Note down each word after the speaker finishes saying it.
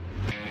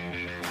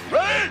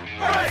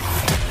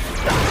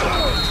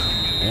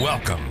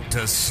Welcome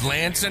to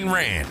Slants and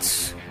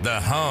Rants,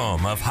 the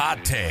home of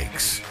hot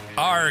takes,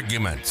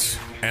 arguments,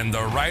 and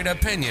the right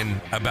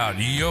opinion about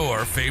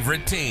your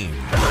favorite team.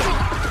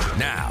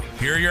 Now,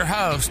 here are your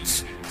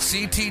hosts,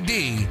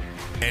 CTD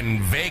and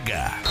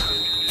Vega.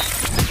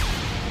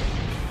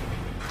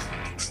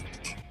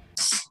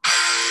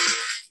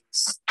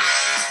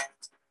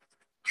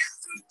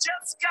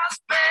 Just got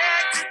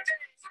back today.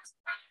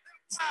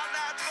 All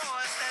that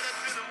boys that had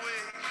been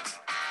away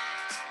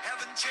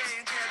haven't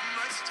changed, had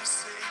much to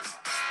say.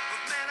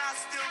 But man, I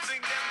still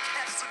think them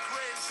cats are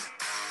crazy.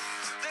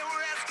 They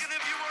were asking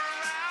if you were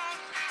around,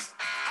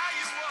 how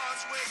you was,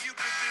 where you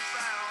could be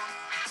found.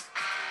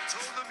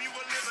 Told them you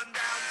were living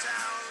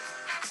downtown,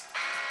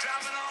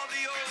 driving all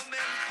the old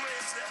men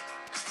crazy.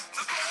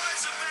 The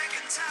boys are back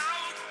in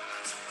town.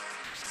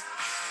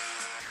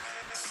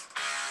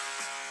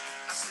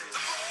 I said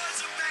the boys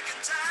are back in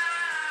town.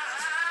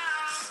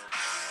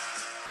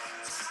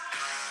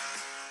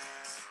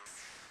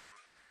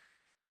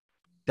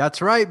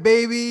 That's right,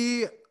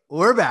 baby.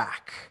 We're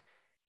back.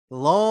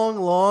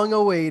 Long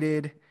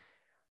awaited.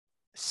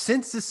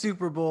 Since the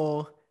Super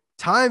Bowl,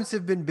 times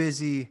have been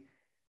busy,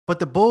 but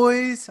the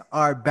boys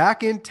are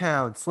back in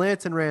town.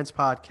 Slants and Rants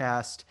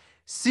podcast,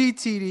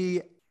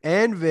 CTD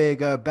and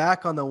Vega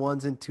back on the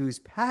ones and twos.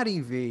 Patty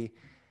V.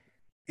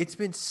 It's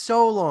been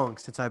so long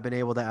since I've been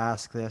able to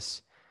ask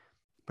this,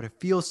 but it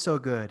feels so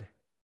good.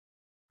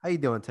 How you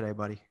doing today,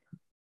 buddy?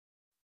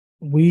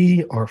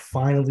 We are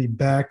finally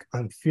back.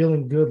 I'm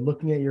feeling good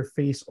looking at your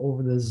face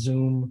over the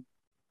Zoom.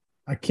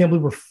 I can't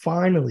believe we're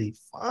finally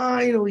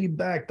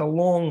back. The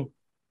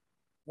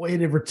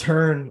long-awaited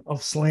return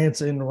of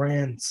Slants and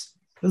Rants.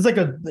 It's like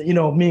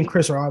me and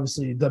Chris are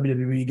obviously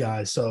WWE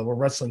guys, so we're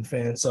wrestling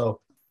fans. So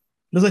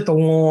there's like the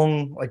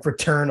long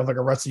return of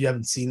a wrestler you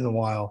haven't seen in a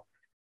while.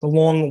 The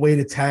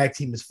long-awaited tag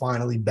team is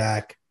finally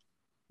back.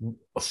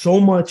 So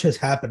much has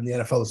happened in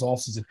the NFL this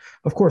offseason.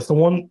 Of course, the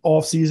one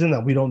offseason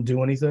that we don't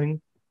do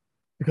anything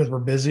because we're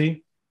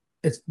busy,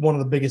 it's one of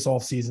the biggest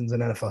off seasons in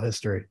NFL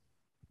history.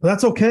 But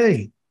that's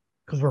okay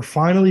because we're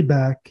finally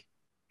back.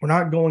 We're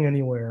not going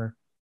anywhere.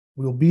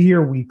 We'll be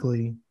here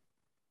weekly.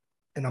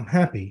 And I'm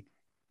happy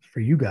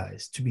for you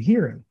guys to be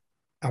hearing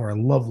our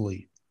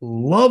lovely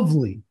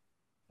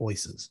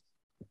voices.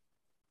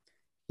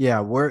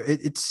 Yeah,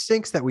 it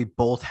stinks that we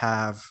both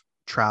have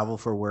travel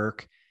for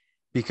work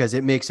because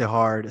it makes it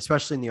hard,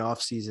 especially in the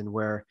off season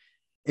where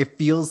it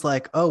feels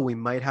like, oh, we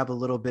might have a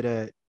little bit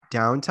of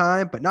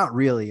downtime, but not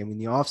really. I mean,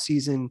 the off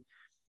season,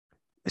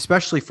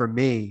 especially for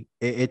me,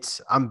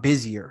 I'm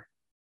busier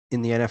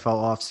in the NFL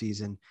off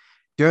season.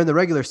 During the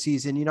regular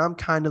season, I'm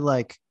kind of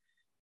like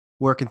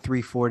working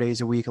 3-4 days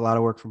a week, a lot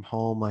of work from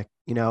home. I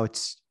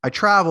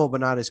travel,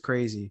 but not as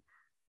crazy.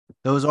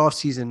 Those off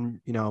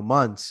season,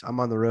 months, I'm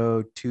on the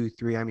road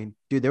 2-3. I mean,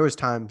 dude, there was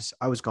times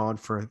I was gone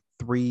for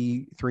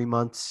 3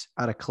 months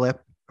at a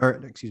clip,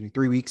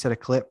 3 weeks at a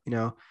clip,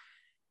 but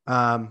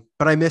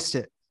I missed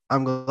it.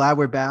 I'm glad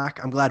we're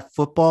back. I'm glad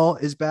football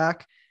is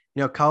back.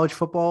 College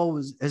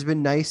football has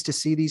been nice to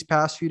see these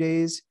past few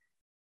days,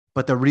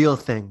 but the real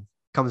thing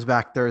comes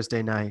back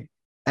Thursday night.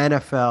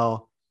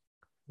 NFL,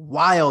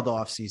 wild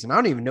offseason. I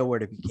don't even know where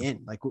to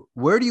begin.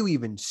 Where do you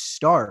even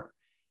start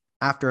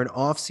after an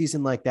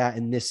offseason like that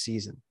in this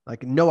season?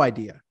 No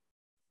idea.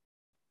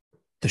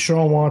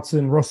 Deshaun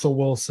Watson, Russell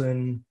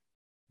Wilson,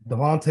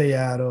 Devontae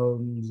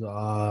Adams,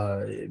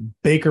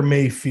 Baker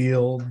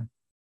Mayfield.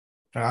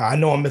 I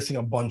know I'm missing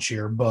a bunch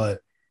here,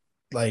 but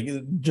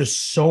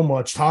just so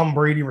much. Tom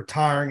Brady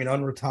retiring and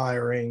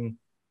unretiring.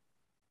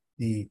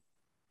 The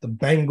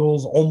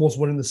Bengals almost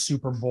winning the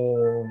Super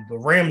Bowl. The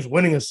Rams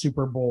winning a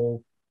Super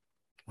Bowl.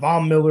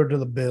 Von Miller to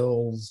the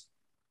Bills.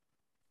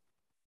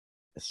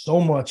 So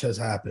much has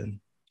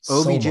happened.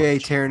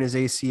 OBJ tearing his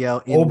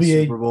ACL in the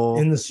Super Bowl.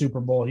 In the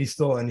Super Bowl. He's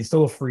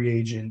still a free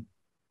agent.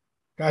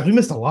 Guys, we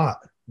missed a lot.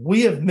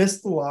 We have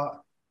missed a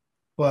lot,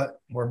 but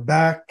we're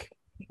back.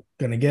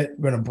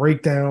 Gonna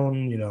break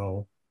down,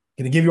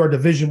 gonna give you our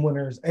division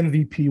winners,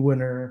 MVP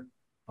winner,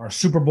 our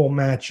Super Bowl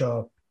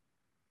matchup,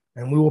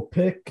 and we will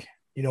pick,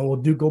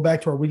 go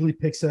back to our weekly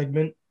pick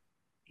segment.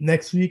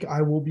 Next week,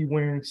 I will be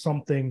wearing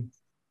something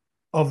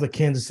of the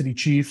Kansas City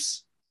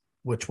Chiefs,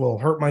 which will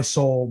hurt my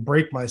soul,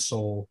 break my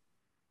soul.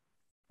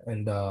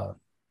 And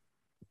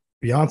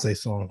Beyonce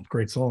song,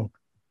 great song.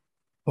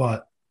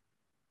 But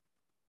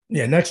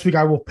yeah, next week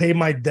I will pay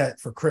my debt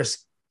for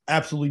Chris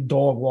absolutely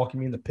dog walking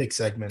me in the pick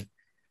segment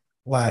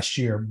last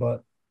year.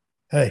 But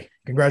hey,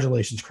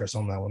 congratulations, Chris,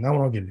 on that one. That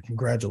one I'll give you.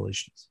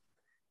 Congratulations.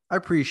 I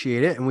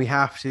appreciate it. And we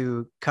have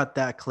to cut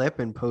that clip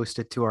and post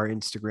it to our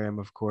Instagram,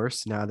 of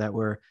course, now that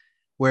we're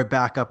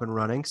back up and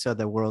running so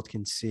the world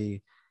can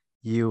see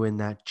you in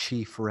that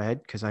Chief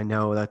red, because I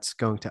know that's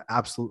going to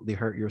absolutely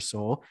hurt your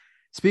soul.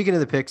 Speaking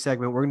of the pick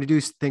segment, we're going to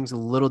do things a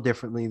little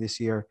differently this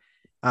year.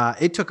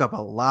 It took up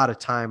a lot of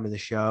time of the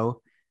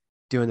show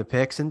doing the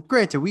picks. And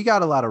granted, we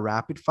got a lot of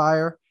rapid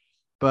fire,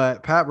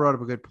 but Pat brought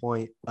up a good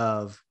point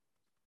of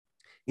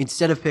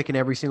instead of picking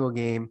every single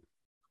game,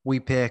 we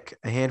pick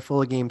a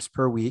handful of games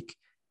per week.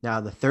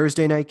 Now, the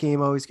Thursday night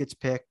game always gets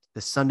picked.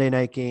 the Sunday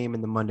night game,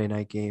 and the Monday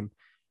night game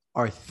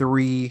are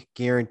 3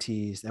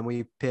 guarantees. And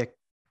we pick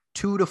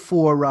 2 to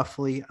 4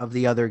 roughly of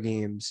the other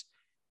games.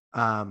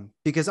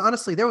 Because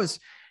honestly, there was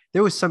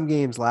some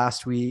games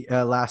last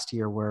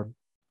year where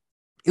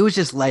it was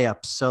just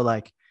layups. So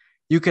like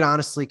you could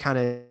honestly kind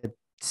of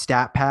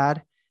stat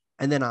pad.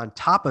 And then on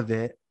top of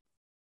it,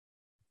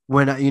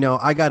 when,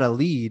 I got a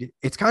lead,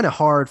 it's kind of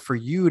hard for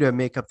you to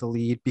make up the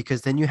lead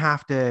because then you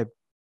have to,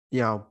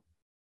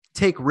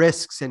 take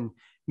risks and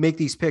make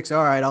these picks.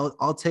 All right,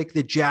 I'll take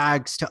the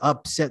Jags to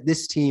upset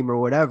this team or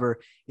whatever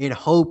in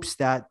hopes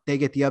that they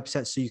get the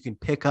upset so you can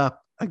pick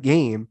up a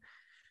game.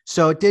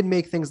 So it did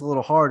make things a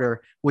little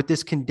harder with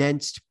this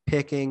condensed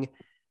picking.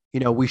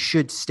 We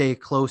should stay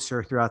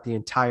closer throughout the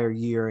entire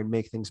year and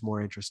make things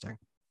more interesting.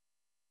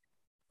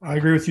 I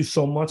agree with you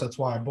so much. That's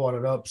why I brought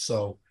it up.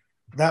 So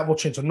that will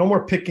change. So no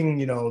more picking,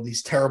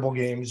 these terrible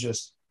games,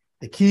 just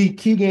the key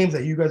games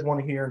that you guys want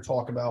to hear and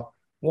talk about.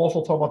 We'll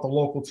also talk about the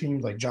local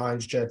teams like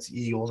Giants, Jets,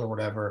 Eagles, or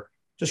whatever,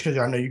 just because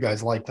I know you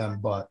guys like them.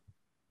 But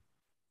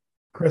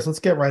Chris, let's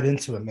get right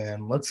into it,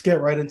 man. Let's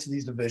get right into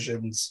these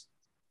divisions.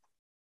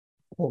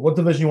 Well, what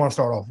division you want to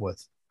start off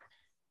with?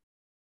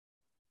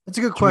 That's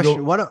a good question. Do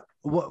you want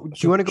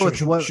to go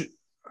with what?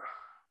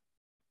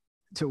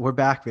 We're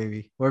back,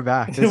 baby. We're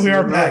back. We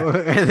are back.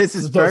 This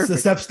is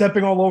perfect.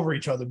 Stepping all over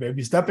each other,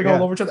 baby. Stepping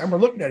all over each other, and we're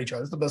looking at each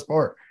other. That's the best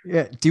part.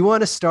 Yeah. Do you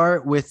want to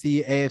start with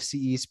the AFC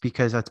East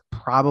because that's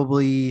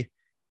probably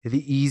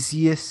the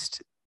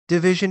easiest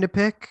division to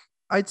pick?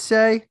 I'd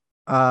say.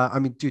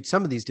 Dude,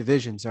 some of these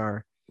divisions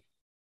they're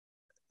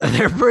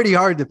pretty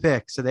hard to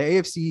pick. So the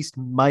AFC East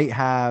might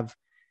have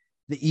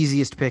the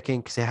easiest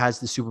picking because it has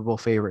the Super Bowl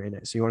favorite in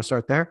it. So you want to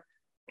start there?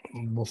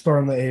 We'll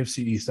start on the AFC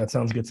East. That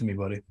sounds good to me,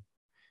 buddy.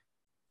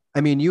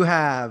 You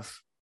have,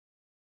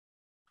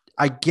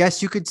 I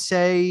guess you could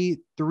say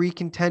 3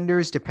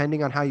 contenders,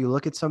 depending on how you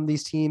look at some of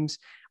these teams.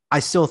 I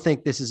still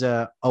think this is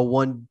a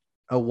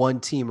one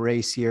team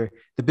race here.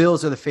 The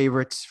Bills are the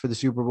favorites for the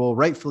Super Bowl,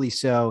 rightfully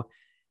so.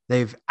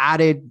 They've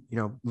added,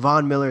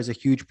 Von Miller is a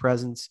huge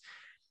presence.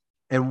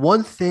 And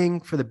one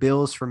thing for the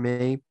Bills for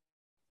me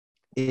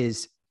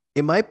is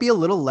it might be a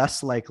little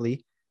less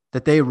likely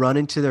that they run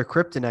into their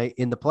kryptonite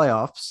in the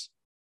playoffs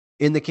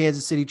in the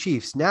Kansas City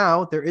Chiefs.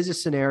 Now there is a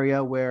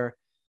scenario where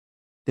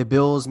the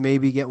Bills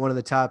maybe get one of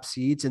the top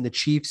seeds and the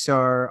Chiefs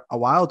are a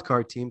wild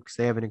card team because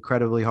they have an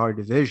incredibly hard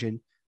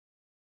division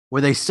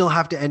where they still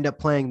have to end up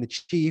playing the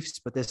Chiefs,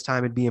 but this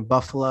time it'd be in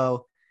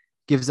Buffalo,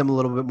 gives them a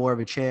little bit more of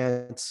a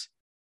chance.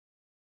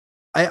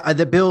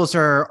 The Bills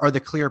are the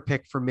clear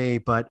pick for me,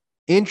 but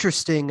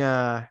interesting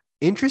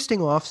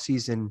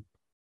offseason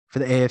for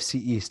the AFC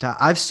East.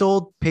 I've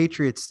sold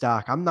Patriots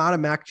stock. I'm not a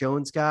Mac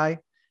Jones guy.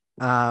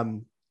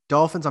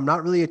 Dolphins, I'm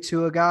not really a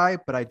Tua guy,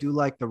 but I do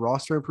like the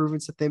roster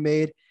improvements that they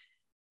made.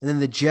 And then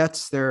the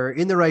Jets, they're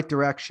in the right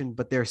direction,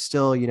 but they're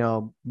still,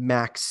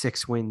 max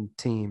 6-win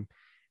team.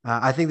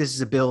 I think this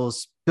is a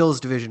Bills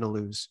division to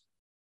lose.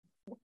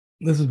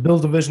 This is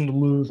Bills division to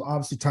lose.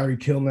 Obviously,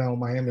 Tyreek Hill now in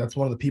Miami. That's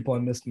one of the people I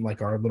missed in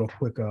our little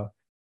quick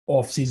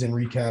off-season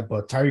recap.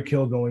 But Tyreek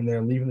Hill going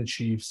there, leaving the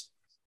Chiefs.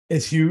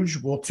 It's huge.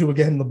 Will Tua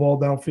getting the ball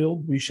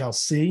downfield? We shall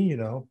see.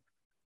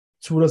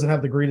 Tua doesn't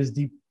have the greatest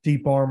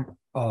deep arm.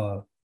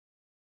 Doesn't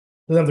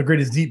have the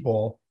greatest deep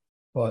ball.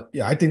 But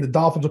yeah, I think the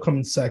Dolphins will come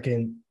in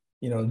second.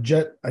 I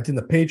think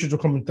the Patriots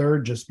will come in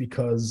third just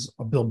because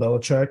of Bill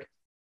Belichick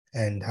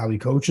and how he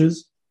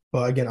coaches.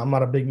 But again, I'm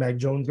not a big Mac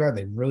Jones guy.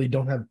 They really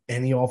don't have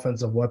any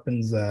offensive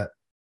weapons that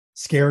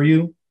scare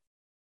you.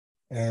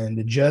 And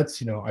the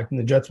Jets, I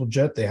think the Jets will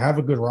jet. They have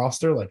a good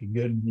roster, like a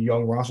good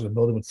young roster. They're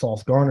building with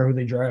Sauce Gardner, who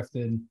they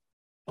drafted,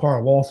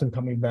 Carl Lawson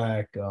coming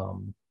back.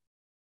 The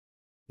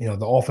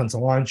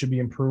offensive line should be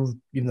improved,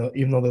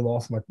 even though they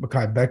lost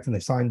Mekhi Becton, they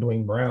signed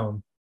Dwayne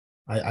Brown.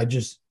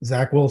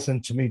 Zach Wilson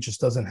to me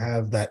just doesn't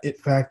have that it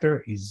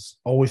factor. He's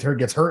always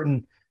gets hurt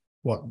in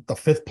the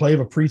 5th play of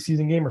a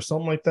preseason game or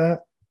something like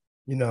that.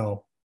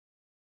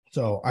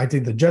 So I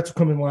think the Jets will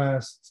come in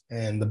last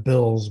and the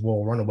Bills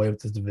will run away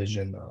with this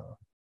division.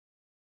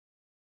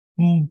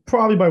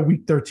 Probably by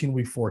week 13,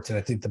 week 14,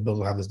 I think the Bills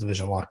will have this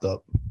division locked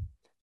up.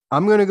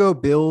 I'm going to go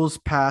Bills,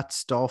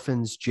 Pats,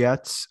 Dolphins,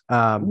 Jets.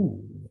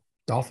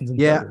 Dolphins in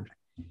third.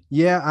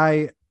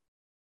 Yeah,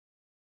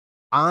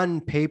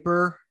 on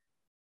paper,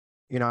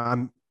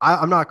 I'm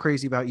not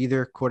crazy about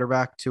either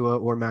quarterback, Tua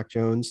or Mac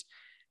Jones.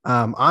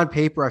 On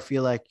paper, I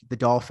feel like the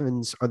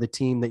Dolphins are the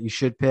team that you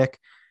should pick,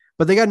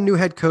 but they got a new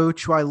head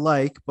coach who I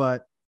like,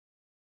 but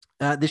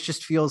this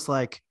just feels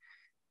like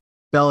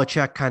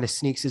Belichick kind of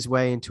sneaks his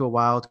way into a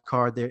wild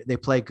card. They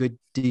play good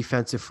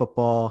defensive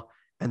football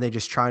and they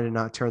just try to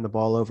not turn the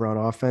ball over on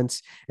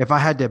offense. If I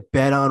had to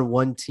bet on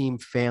one team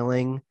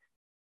failing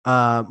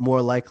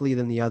more likely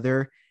than the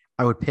other,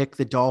 I would pick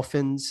the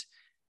Dolphins.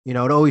 It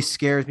always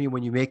scares me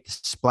when you make the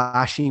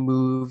splashy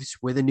moves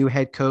with a new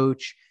head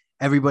coach.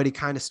 Everybody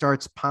kind of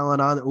starts piling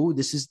on. Oh,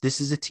 this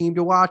is a team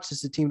to watch. This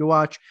is a team to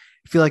watch.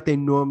 I feel like they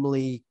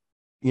normally,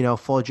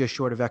 fall just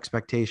short of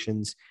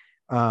expectations.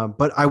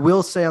 But I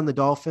will say on the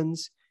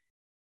Dolphins,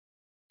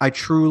 I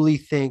truly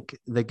think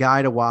the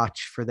guy to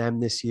watch for them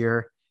this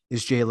year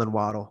is Jalen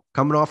Waddle.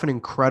 Coming off an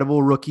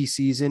incredible rookie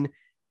season,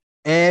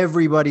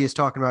 everybody is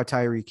talking about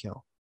Tyreek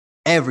Hill.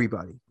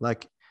 Everybody.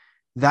 Like,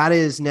 that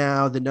is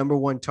now the number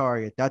one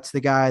target. That's the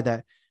guy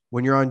that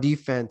when you're on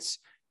defense,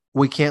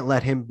 we can't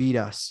let him beat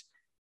us.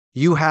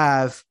 You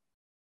have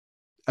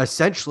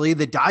essentially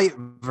the diet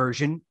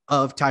version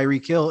of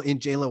Tyreek Hill in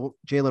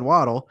Jalen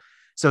Waddle.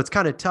 So it's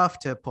kind of tough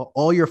to put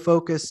all your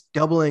focus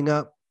doubling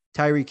up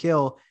Tyreek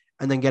Hill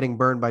and then getting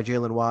burned by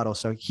Jalen Waddle.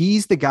 So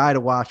he's the guy to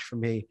watch for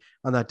me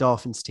on that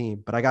Dolphins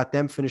team. But I got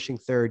them finishing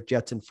third,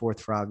 Jets in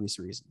fourth for obvious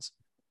reasons.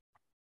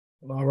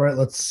 All right,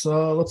 let's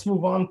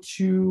move on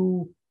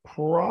to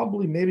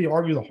probably maybe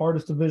argue the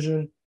hardest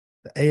division,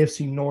 the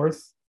AFC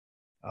North.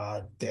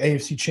 The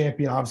AFC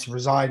champion obviously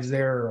resides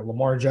there.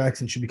 Lamar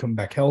Jackson should be coming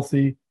back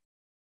healthy.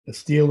 The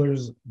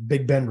Steelers,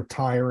 Big Ben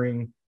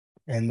retiring,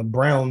 and the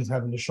Browns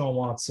having Deshaun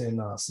Watson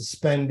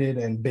suspended,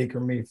 and Baker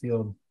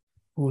Mayfield,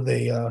 who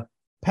they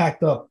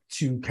packed up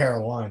to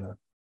Carolina.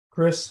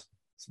 Chris,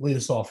 let's lead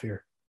us off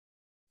here.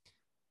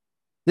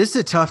 This is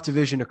a tough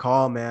division to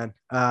call, man.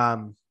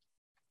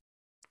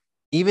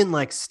 Even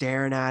like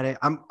staring at it,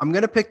 I'm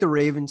gonna pick the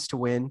Ravens to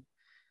win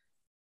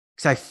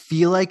because I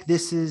feel like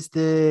this is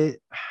the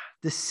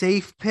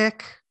safe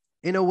pick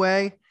in a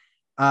way.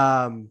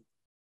 I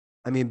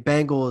mean,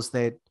 Bengals,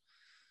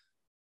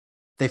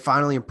 they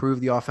finally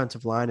improved the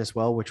offensive line as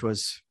well, which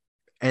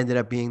ended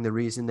up being the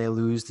reason they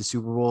lose the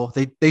Super Bowl.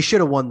 They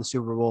should have won the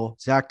Super Bowl.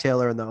 Zach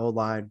Taylor and the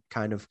O-line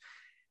kind of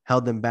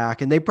held them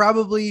back, and they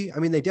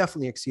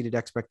definitely exceeded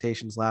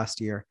expectations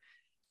last year.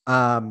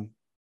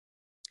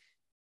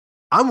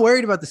 I'm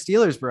worried about the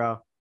Steelers, bro.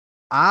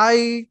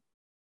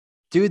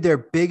 Their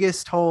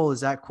biggest hole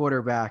is at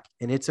quarterback,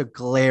 and it's a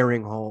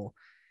glaring hole.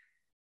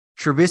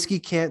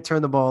 Trubisky can't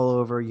turn the ball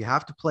over. You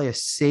have to play a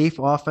safe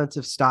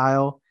offensive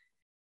style.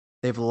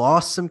 They've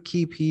lost some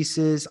key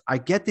pieces. I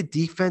get the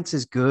defense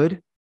is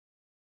good,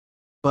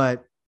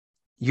 but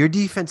your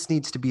defense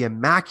needs to be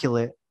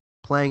immaculate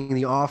playing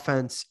the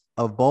offense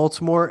of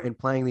Baltimore and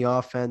playing the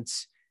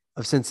offense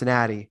of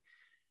Cincinnati.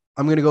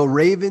 I'm going to go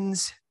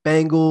Ravens,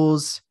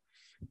 Bengals,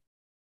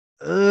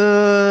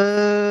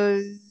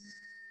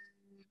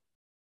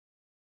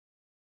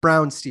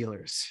 Browns,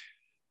 Steelers.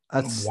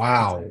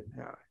 Wow.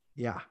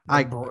 Yeah.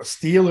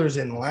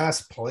 Steelers in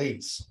last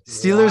place.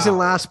 Steelers in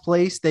last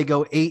place. They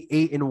go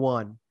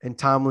 8-1, and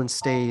Tomlin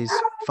stays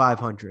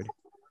 500.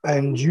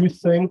 And you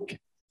think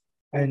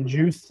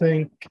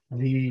the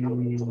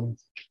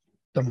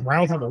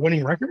Browns have a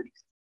winning record?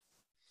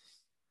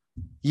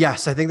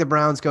 Yes, I think the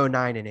Browns go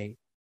 9-8.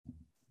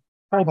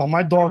 Hold on,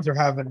 my dogs are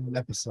having an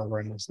episode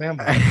right now. Stand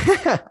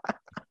by.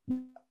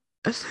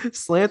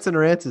 Slants and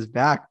Rants is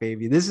back,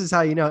 baby. This is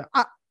how you know.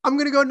 I'm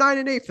going to go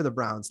 9-8 for the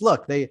Browns.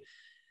 Look,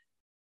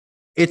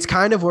 it's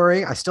kind of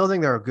worrying. I still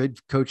think they're a good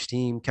coach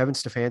team. Kevin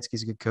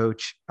Stefanski's a good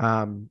coach.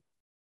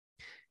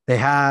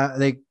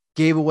 They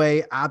gave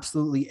away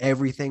absolutely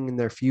everything in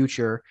their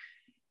future,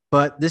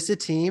 but this is a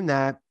team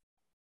that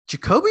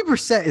Jacoby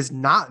Brissett is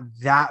not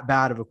that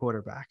bad of a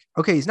quarterback.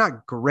 Okay, he's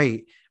not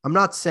great. I'm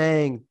not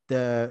saying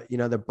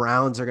the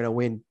Browns are going to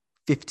win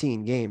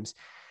 15 games,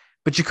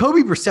 but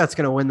Jacoby Brissett's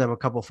going to win them a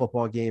couple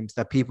football games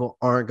that people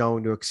aren't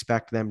going to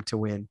expect them to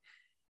win.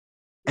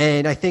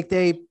 And I think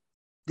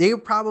they're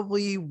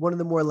probably one of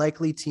the more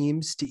likely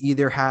teams to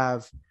either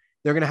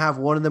they're going to have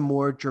one of the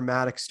more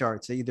dramatic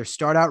starts. They either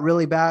start out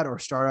really bad or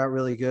start out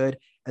really good,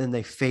 and then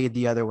they fade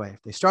the other way.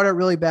 If they start out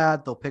really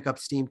bad, they'll pick up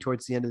steam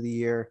towards the end of the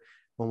year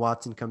when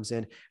Watson comes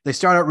in. If they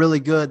start out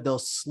really good, they'll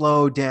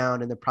slow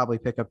down and they'll probably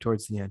pick up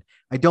towards the end.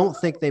 I don't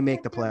think they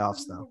make the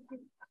playoffs, though.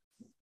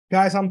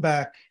 Guys, I'm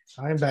back.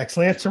 I am back.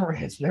 Slants and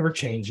Rants never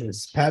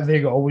changes. Pat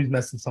Vega always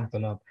messing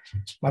something up.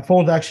 My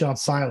phone's actually on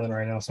silent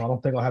right now, so I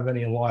don't think I'll have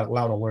any loud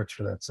alerts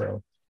for that.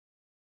 So,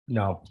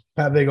 no.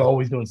 Pat Vega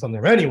always doing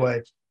something. But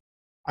anyway,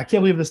 I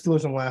can't believe the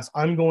Steelers in last.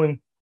 I'm going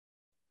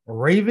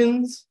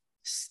Ravens,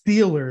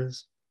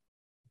 Steelers,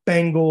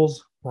 Bengals,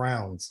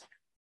 Browns.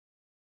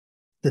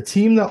 The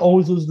team that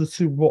always loses the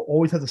Super Bowl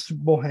always has a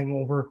Super Bowl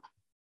hangover.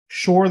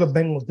 Sure, the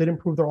Bengals did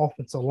improve their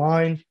offensive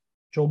line.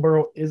 Joe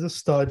Burrow is a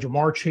stud.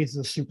 Jamar Chase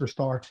is a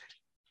superstar.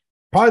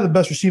 Probably the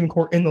best receiving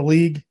corps in the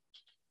league.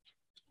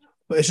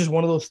 But it's just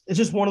one of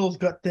those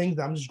gut things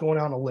that I'm just going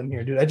out on a limb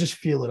here, dude. I just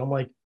feel it. I'm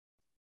like,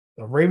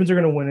 the Ravens are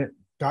going to win it.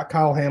 Got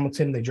Kyle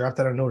Hamilton. They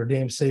drafted out of Notre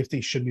Dame safety.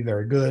 Should be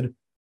very good.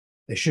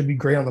 They should be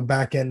great on the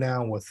back end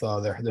now with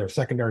their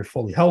secondary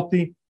fully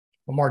healthy.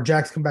 Lamar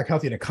Jackson come back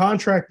healthy in a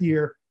contract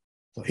year.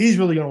 So he's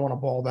really going to want to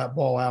ball that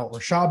ball out.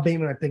 Rashad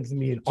Bateman, I think, is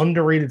going to be an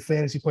underrated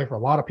fantasy play for a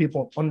lot of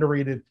people,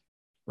 underrated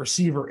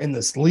receiver in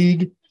this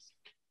league.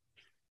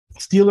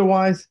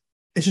 Steeler-wise,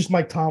 it's just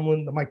Mike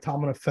Tomlin, the Mike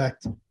Tomlin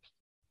effect.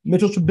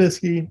 Mitchell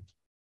Trubisky,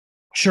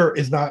 sure,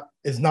 is not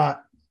a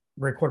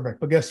great quarterback.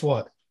 But guess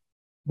what?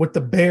 With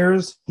the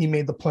Bears, he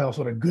made the playoffs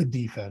with a good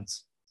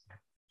defense.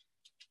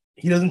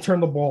 He doesn't turn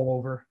the ball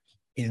over.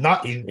 He's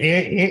not going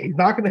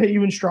to hit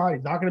you in stride.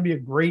 He's not going to be a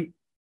great,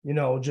 he's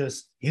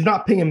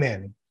not Peyton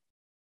Manning.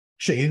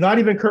 Shit, he's not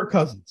even Kirk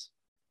Cousins.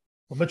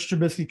 But Mitch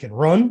Trubisky can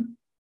run,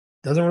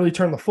 doesn't really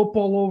turn the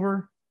football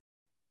over,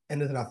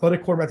 and there's an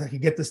athletic quarterback that can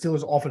get the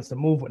Steelers offense to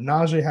move with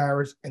Najee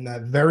Harris and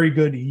that very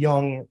good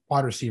young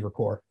wide receiver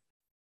core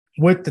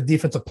with the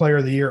defensive player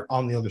of the year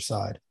on the other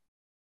side.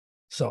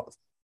 So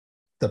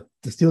the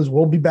Steelers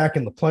will be back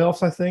in the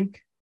playoffs, I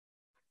think,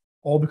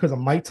 all because of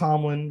Mike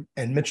Tomlin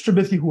and Mitch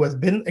Trubisky, who has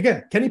been,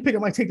 again, Kenny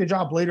Pickett might take the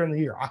job later in the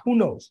year. Who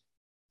knows?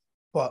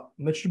 But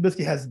Mitch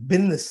Trubisky has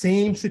been in the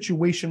same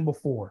situation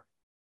before.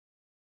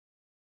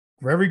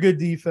 Very good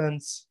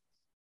defense,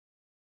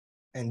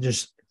 and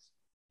just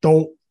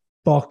don't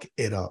fuck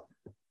it up.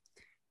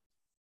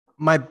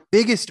 My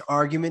biggest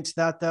argument to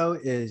that, though,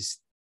 is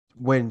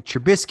when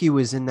Trubisky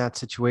was in that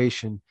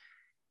situation,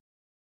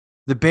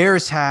 the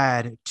Bears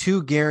had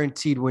 2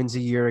 guaranteed wins a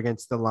year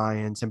against the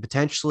Lions and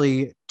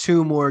potentially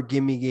 2 more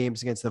gimme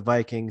games against the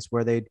Vikings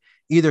where they'd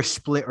either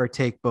split or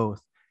take both.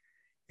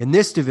 In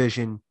this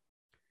division,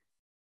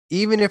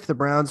 even if the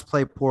Browns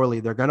play poorly,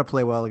 they're going to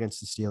play well against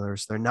the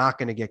Steelers. They're not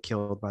going to get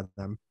killed by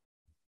them.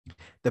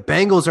 The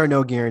Bengals are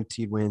no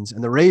guaranteed wins,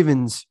 and the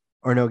Ravens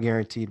are no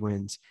guaranteed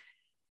wins.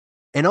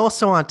 And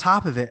also on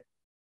top of it,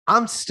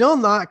 I'm still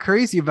not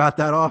crazy about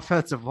that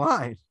offensive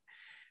line.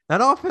 That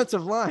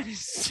offensive line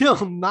is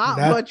still not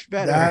much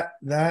better.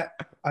 That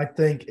I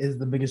think is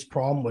the biggest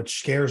problem, which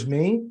scares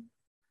me.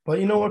 But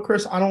you know what,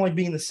 Chris? I don't like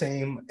being the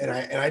same, and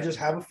I just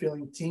have a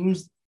feeling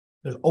teams.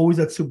 There's always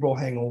that Super Bowl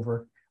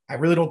hangover. I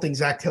really don't think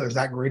Zach Taylor's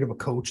that great of a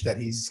coach that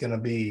he's going to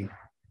be,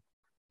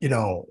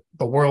 the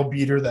world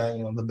beater that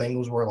the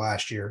Bengals were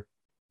last year.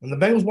 And the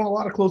Bengals won a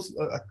lot of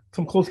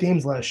some close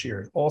games last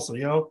year. Also,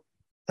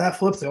 that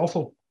flips. They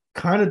also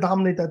kind of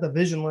dominate that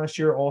division last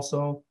year.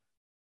 Also,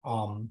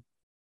 and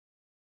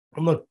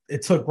look,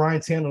 it took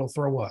Ryan Tannehill to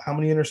throw how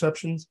many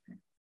interceptions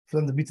for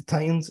them to beat the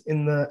Titans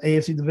in the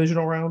AFC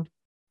divisional round?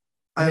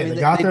 I mean,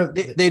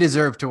 they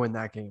deserve to win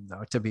that game,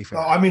 though, to be fair.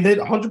 I mean, they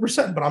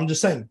 100%, but I'm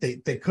just saying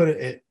they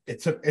couldn't.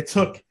 It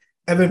took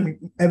Evan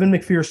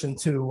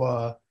McPherson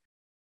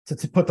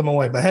to put them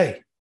away. But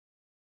hey,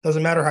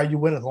 doesn't matter how you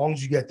win as long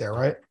as you get there,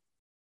 right?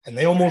 And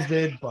they almost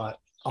did, but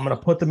I'm going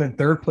to put them in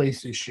 3rd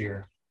place this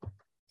year.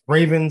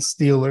 Ravens,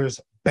 Steelers,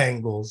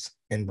 Bengals,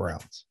 and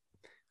Browns.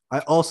 I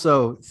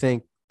also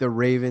think the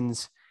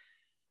Ravens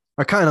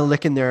are kind of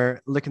licking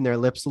their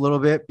lips a little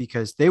bit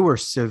because they were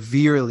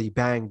severely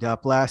banged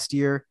up last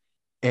year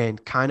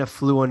and kind of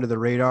flew under the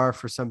radar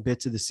for some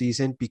bits of the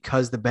season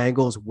because the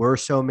Bengals were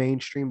so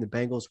mainstream. The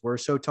Bengals were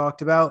so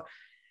talked about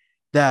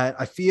that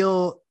I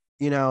feel,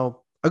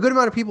 a good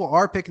amount of people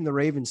are picking the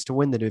Ravens to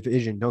win the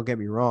division. Don't get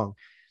me wrong.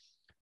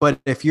 But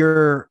if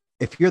you're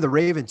the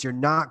Ravens, you're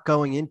not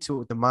going into it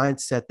with the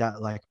mindset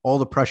that like all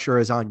the pressure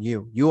is on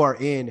you. You are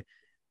in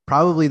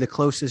probably the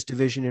closest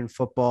division in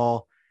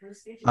football,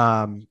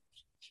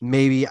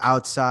 maybe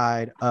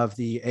outside of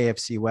the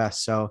AFC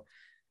West. So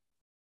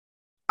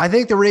I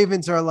think the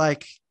Ravens are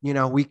like,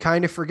 we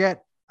kind of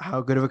forget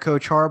how good of a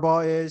coach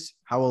Harbaugh is,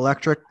 how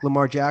electric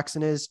Lamar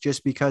Jackson is,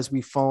 just because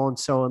we've fallen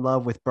so in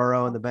love with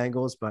Burrow and the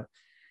Bengals. But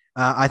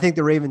I think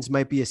the Ravens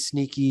might be a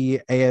sneaky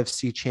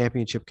AFC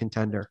championship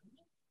contender.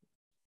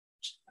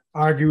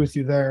 I agree with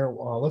you there.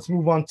 Let's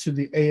move on to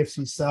the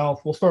AFC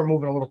South. We'll start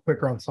moving a little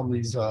quicker on some of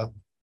these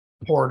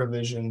poor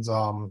divisions.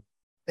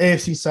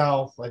 AFC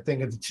South, I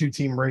think it's a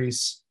 2-team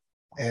race,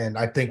 and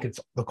I think it's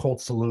the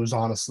Colts to lose,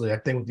 honestly. I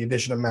think with the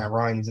addition of Matt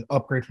Ryan, he's an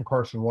upgrade from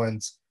Carson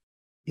Wentz.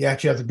 He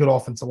actually has a good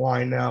offensive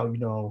line now.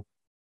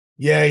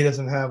 He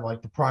doesn't have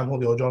like the prime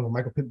Julio Jones.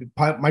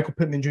 Michael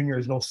Pittman Jr.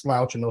 is no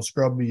slouch and no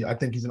scrub. I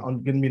think he's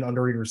going to be an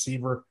underrated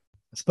receiver,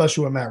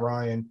 especially with Matt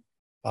Ryan.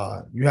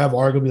 You have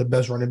arguably the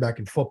best running back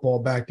in football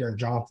back there in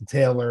Jonathan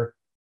Taylor,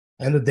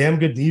 and the damn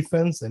good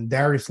defense, and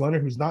Darius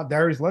Leonard, who's not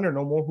Darius Leonard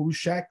no more, who's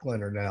Shaq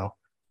Leonard now.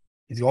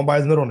 He's going by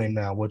his middle name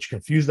now, which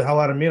confused the hell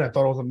out of me. And I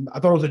thought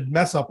it was a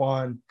mess up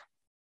on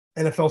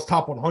NFL's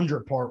top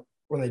 100 part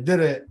when they did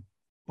it,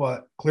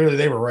 but clearly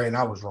they were right and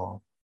I was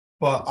wrong.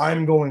 But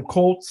I'm going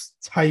Colts,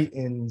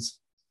 Titans.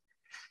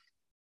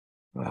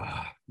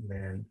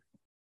 Man.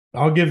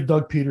 I'll give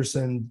Doug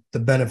Peterson the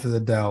benefit of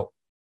the doubt.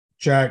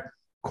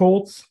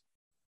 Colts,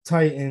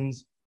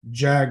 Titans,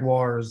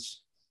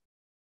 Jaguars,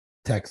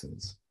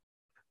 Texans.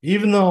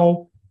 Even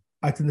though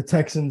I think the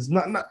Texans,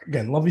 not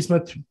again, Lovie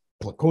Smith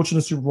coaching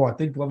the Super Bowl. I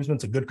think Lovie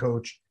Smith's a good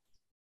coach.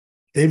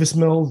 Davis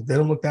Mills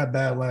didn't look that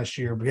bad last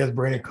year, but he has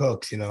Brandon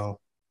Cooks,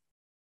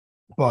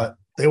 But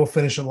they will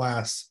finish in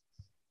last.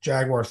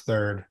 Jaguars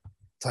 3rd,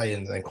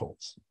 Titans, and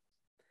Colts.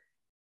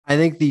 I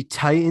think the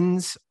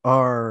Titans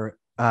are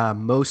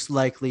most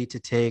likely to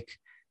take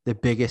the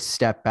biggest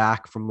step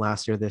back from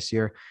last year this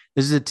year.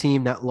 This is a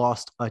team that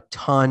lost a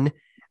ton,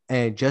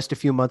 and just a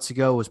few months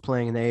ago was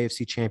playing in the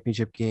AFC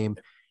Championship game.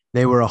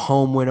 They were a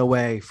home win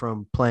away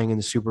from playing in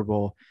the Super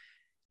Bowl.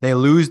 They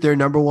lose their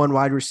number 1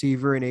 wide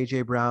receiver in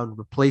A.J. Brown,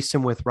 replace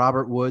him with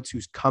Robert Woods,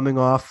 who's coming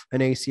off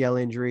an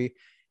ACL injury,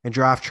 and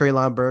draft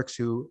Treylon Burks,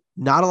 who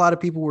not a lot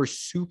of people were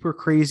super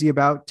crazy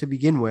about to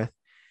begin with.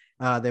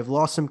 They've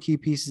lost some key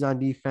pieces on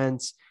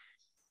defense.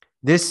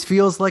 This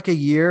feels like a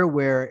year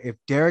where if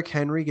Derrick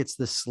Henry gets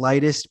the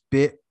slightest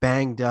bit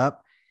banged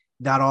up,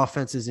 that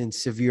offense is in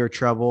severe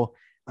trouble.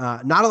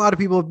 Not a lot of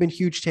people have been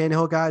huge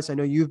Tannehill guys. I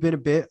know you've been a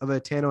bit of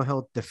a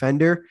Tannehill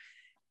defender.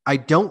 I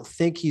don't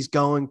think he's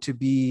going to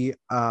be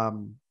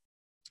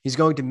he's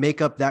going to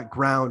make up that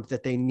ground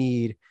that they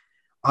need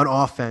on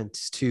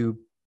offense to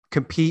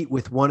compete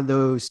with one of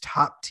those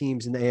top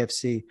teams in the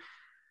AFC.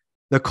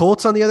 The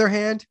Colts, on the other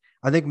hand,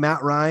 I think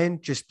Matt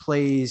Ryan just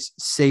plays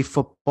safe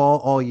football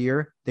all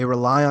year. They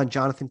rely on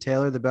Jonathan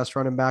Taylor, the best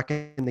running back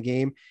in the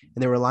game,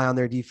 and they rely on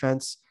their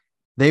defense.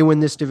 They win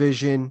this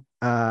division.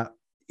 I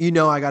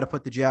got to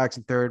put the Jags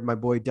in third. My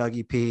boy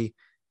Dougie P,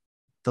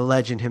 the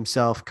legend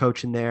himself,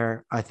 coaching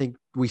there. I think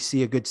we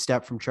see a good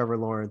step from Trevor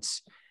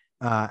Lawrence,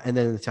 and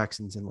then the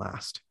Texans in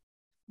last.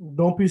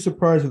 Don't be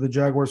surprised if the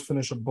Jaguars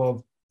finish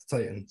above the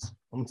Titans.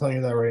 I'm telling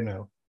you that right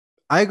now.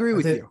 I agree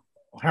with you.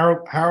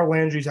 Harold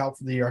Landry's out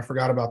for the year. I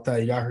forgot about that.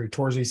 He got hurt,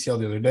 tore his ACL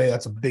the other day.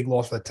 That's a big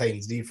loss for the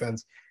Titans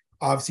defense.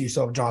 Obviously, you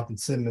still have Jonathan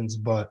Simmons,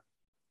 but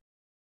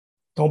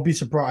don't be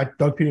surprised.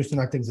 Doug Peterson,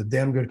 I think, is a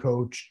damn good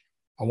coach.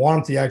 I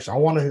wanted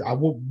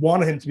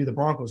him to be the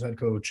Broncos head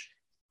coach,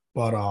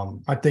 but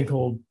I think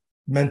he'll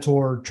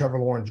mentor Trevor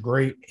Lawrence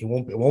great. It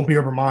won't be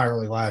Urban Meyer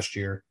like last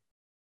year,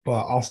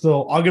 but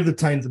I'll give the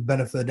Titans the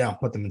benefit of the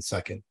doubt, put them in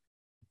second.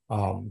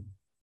 So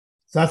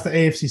that's the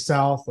AFC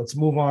South. Let's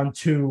move on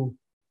to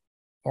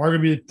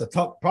arguably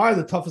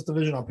probably the toughest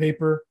division on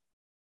paper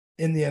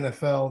in the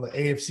NFL, the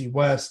AFC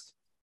West.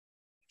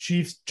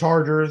 Chiefs,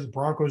 Chargers,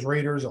 Broncos,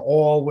 Raiders,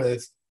 all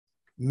with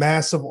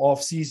massive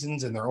off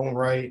seasons in their own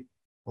right.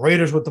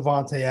 Raiders with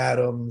Devontae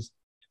Adams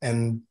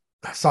and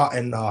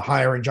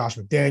hiring Josh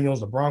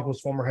McDaniels, the Broncos'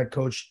 former head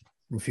coach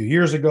from a few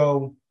years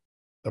ago.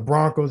 The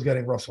Broncos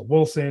getting Russell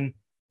Wilson.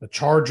 The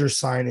Chargers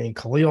signing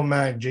Khalil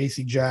Mack,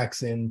 J.C.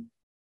 Jackson.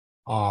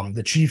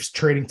 The Chiefs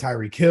trading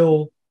Tyreek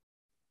Hill.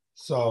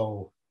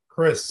 So,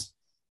 Chris,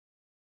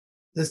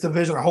 this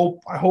division, I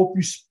hope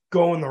you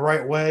go in the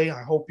right way.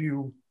 I hope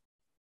you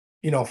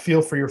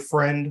feel for your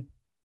friend.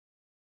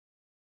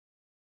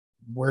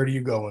 Where do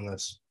you go in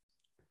this?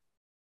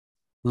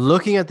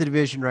 Looking at the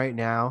division right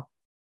now,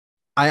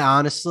 I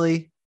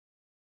honestly,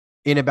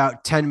 in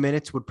about 10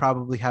 minutes, would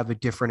probably have a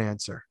different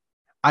answer.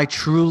 I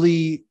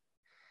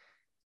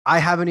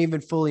haven't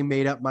even fully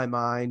made up my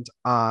mind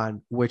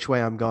on which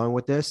way I'm going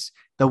with this.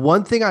 The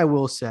one thing I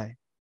will say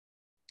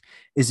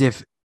is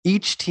if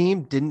each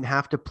team didn't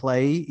have to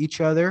play each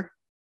other,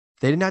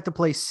 they didn't have to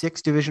play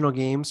 6 divisional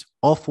games,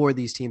 all 4 of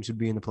these teams would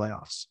be in the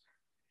playoffs.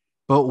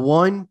 But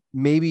 1,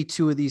 maybe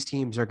 2 of these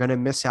teams are going to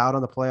miss out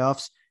on the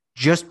playoffs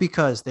just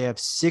because they have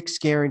 6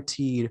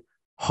 guaranteed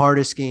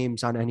hardest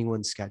games on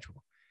anyone's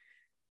schedule.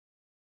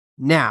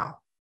 Now,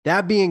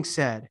 that being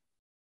said,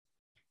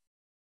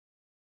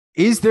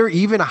 is there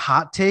even a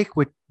hot take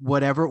with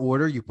whatever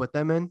order you put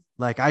them in?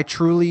 Like, I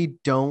truly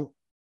don't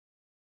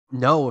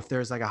know if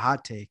there's like a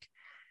hot take.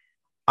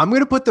 I'm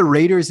going to put the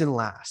Raiders in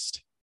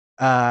last.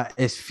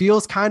 It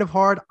feels kind of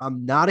hard.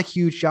 I'm not a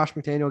huge Josh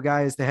McDaniel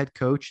guy as the head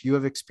coach. You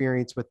have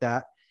experience with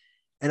that.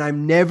 And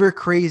I'm never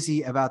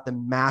crazy about the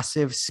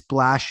massive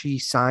splashy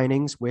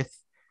signings with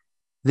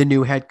the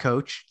new head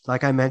coach.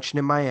 Like I mentioned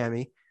in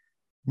Miami,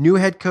 new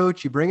head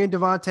coach, you bring in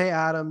Devontae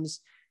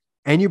Adams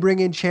and you bring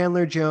in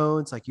Chandler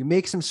Jones. Like, you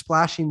make some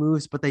splashy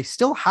moves, but they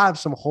still have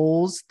some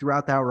holes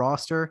throughout that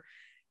roster.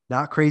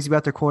 Not crazy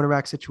about their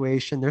cornerback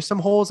situation. There's some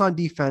holes on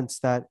defense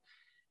that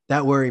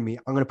worry me.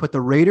 I'm going to put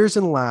the Raiders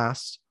in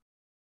last.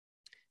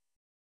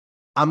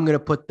 I'm going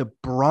to put the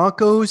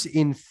Broncos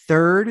in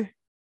third,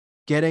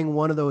 getting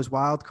one of those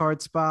wild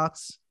card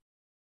spots.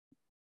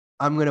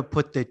 I'm going to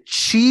put the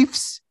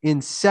Chiefs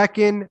in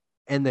second,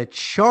 and the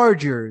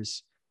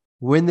Chargers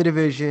win the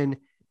division,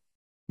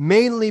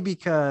 mainly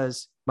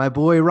because my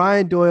boy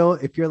Ryan Doyle,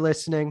 if you're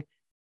listening,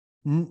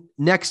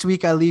 next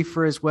week I leave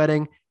for his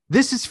wedding.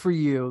 This is for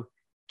you.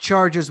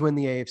 Chargers win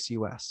the AFC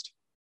West.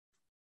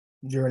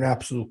 You're an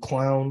absolute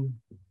clown.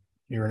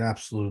 You're an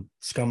absolute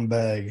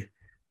scumbag.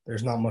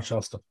 There's not much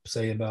else to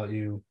say about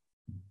you.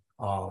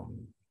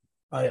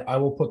 I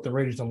will put the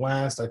Raiders in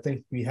last. I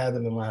think we had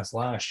them in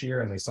last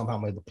year, and they somehow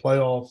made the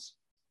playoffs.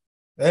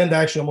 And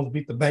actually almost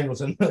beat the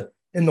Bengals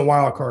in the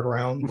wild card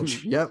round,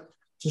 which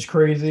is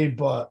crazy.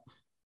 But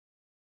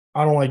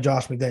I don't like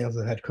Josh McDaniels as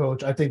the head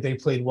coach. I think they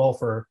played well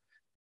for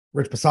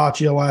Rich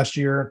Bisaccia last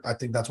year. I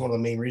think that's one of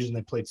the main reasons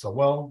they played so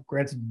well.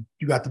 Granted,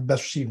 you got the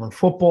best receiver in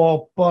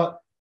football, but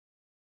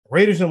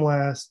Raiders in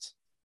last.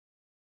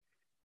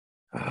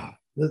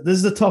 This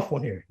is a tough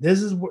one here.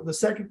 This is the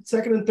second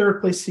and third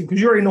place team, because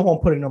you already know who I'm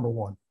putting number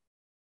 1.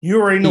 You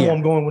already know who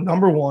I'm going with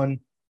number 1.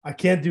 I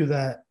can't do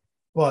that.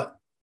 But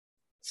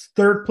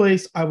third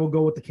place, I will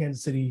go with the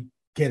Kansas City.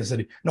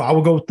 No, I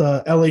will go with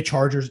the LA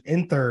Chargers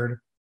in third.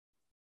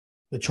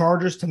 The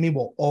Chargers, to me,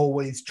 will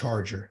always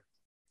charger.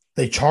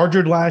 They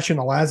chargered last year in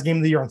the last game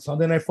of the year on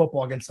Sunday Night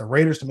Football against the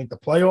Raiders to make the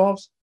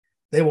playoffs.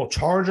 They will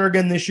charger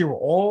again this year with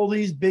all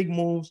these big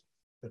moves.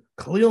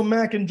 Khalil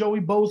Mack and Joey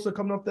Bosa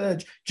coming off the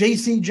edge.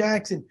 J.C.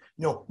 Jackson.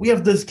 We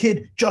have this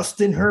kid,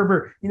 Justin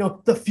Herbert,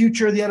 the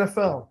future of the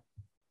NFL.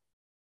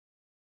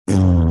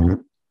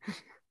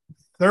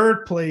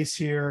 Third place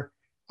here.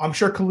 I'm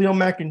sure Khalil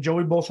Mack and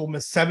Joey Bosa will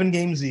miss 7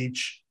 games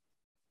each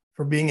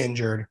for being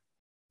injured.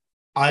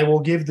 I will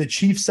give the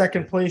Chiefs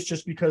second place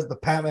just because the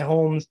Pat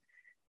Mahomes,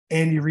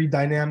 Andy Reid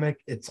dynamic,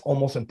 it's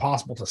almost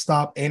impossible to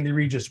stop. Andy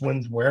Reid just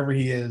wins wherever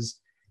he is.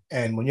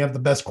 And when you have the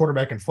best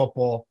quarterback in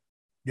football,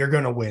 you're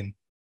going to win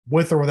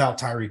with or without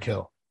Tyreek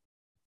Hill.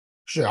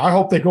 Sure, I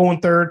hope they go in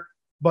third,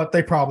 but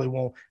they probably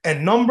won't.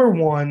 And number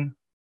one,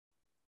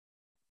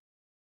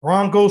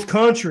 Broncos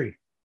country.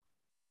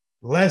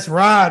 Let's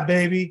ride,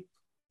 baby.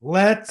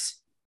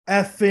 Let's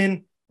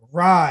effing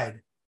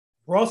ride.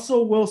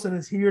 Russell Wilson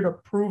is here to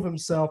prove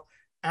himself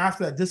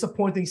after that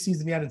disappointing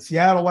season he had in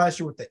Seattle last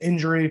year with the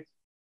injury.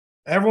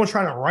 Everyone's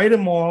trying to write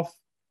him off.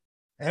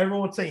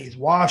 Everyone's saying he's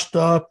washed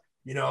up.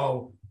 You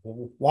know,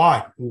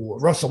 why?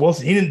 Russell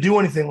Wilson, he didn't do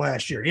anything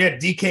last year. He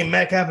had DK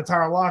Metcalf and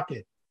Tyler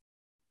Lockett.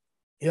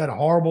 He had a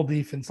horrible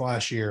defense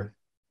last year,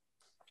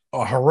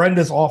 a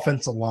horrendous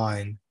offensive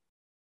line.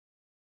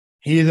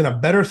 He is in a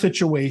better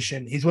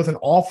situation. He's with an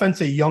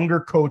offensive younger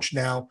coach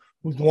now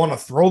who's want to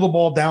throw the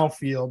ball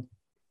downfield.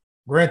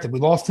 Granted, we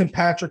lost Tim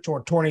Patrick to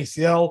a torn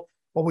ACL,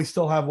 but we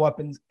still have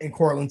weapons in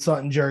Cortland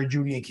Sutton, Jerry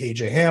Jeudy, and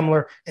KJ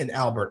Hamler, and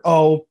Albert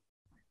O.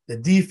 The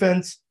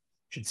defense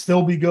should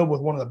still be good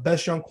with one of the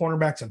best young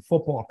cornerbacks in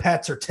football,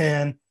 Pat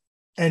Surtain,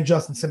 and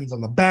Justin Simmons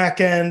on the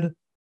back end.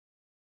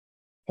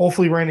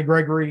 Hopefully, Randy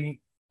Gregory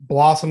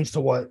blossoms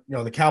to what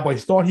the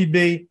Cowboys thought he'd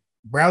be.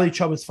 Bradley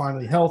Chubb is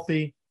finally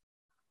healthy.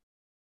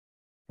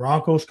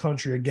 Broncos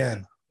country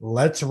again.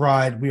 Let's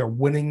ride. We are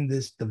winning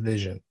this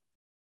division.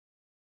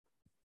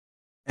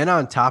 And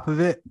on top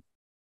of it,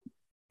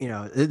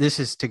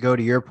 this is to go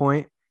to your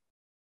point.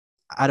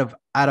 Out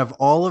of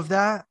all of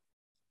that,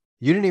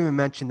 you didn't even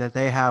mention that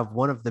they have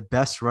one of the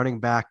best running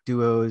back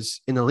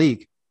duos in the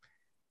league.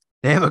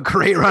 They have a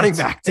great running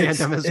back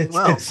tandem as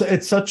well.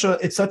 It's such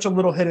a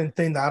little hidden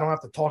thing that I don't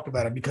have to talk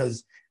about it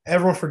because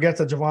everyone forgets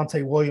that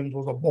Javonte Williams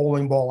was a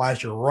bowling ball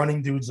last year,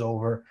 running dudes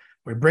over.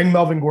 We bring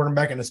Melvin Gordon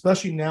back, and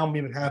especially now I'm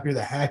even happier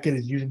that Hackett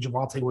is using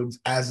Javonte Williams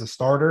as a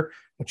starter,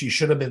 which he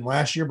should have been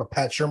last year, but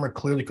Pat Shermer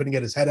clearly couldn't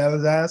get his head out of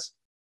his ass.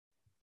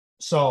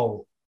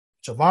 So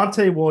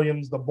Javonte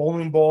Williams, the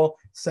bowling ball,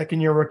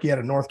 second-year rookie out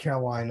of North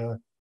Carolina,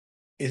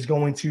 is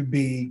going to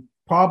be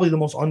probably the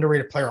most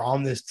underrated player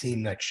on this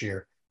team next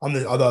year,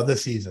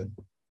 this season.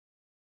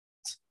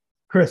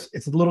 Chris,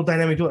 it's a little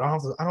dynamic to it. I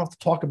don't have to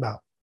talk about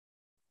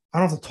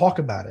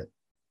it.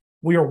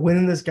 We are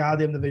winning this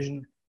goddamn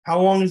division. How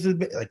long has it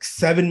been? Like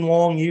 7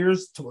 long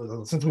years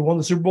since we won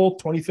the Super Bowl,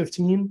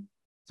 2015.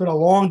 It's been a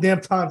long damn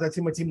time since I've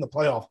seen my team in the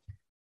playoff.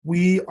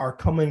 We are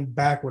coming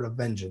back with a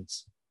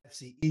vengeance.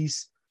 FC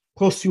East,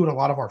 close to you and a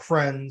lot of our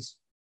friends.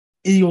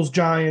 Eagles,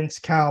 Giants,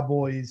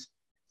 Cowboys,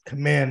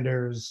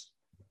 Commanders.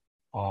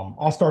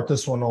 I'll start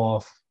this one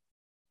off.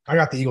 I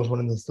got the Eagles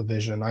winning this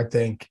division. I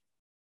think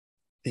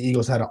the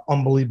Eagles had an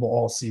unbelievable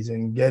all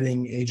season.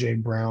 Getting A.J.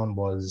 Brown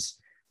was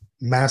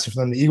massive for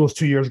them. The Eagles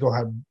 2 years ago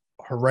had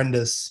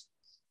horrendous,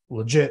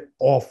 legit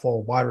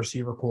awful wide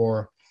receiver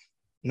core.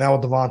 Now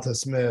with Devonta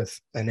Smith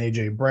and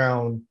A.J.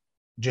 Brown,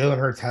 Jalen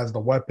Hurts has the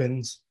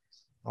weapons.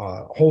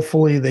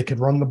 Hopefully they could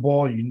run the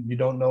ball. You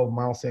don't know if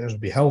Miles Sanders will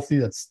be healthy.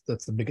 That's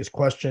the biggest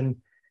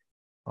question.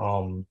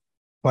 But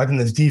I think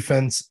this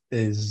defense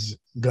is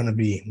going to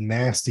be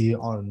nasty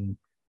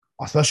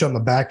especially on the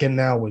back end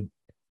now with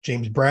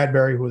James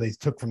Bradbury, who they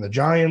took from the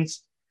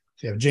Giants.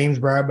 So you have James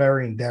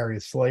Bradbury and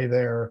Darius Slay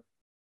there.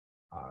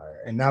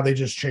 And now they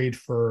just trade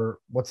for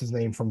what's his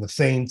name from the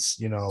Saints,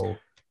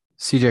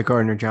 CJ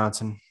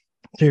Gardner-Johnson.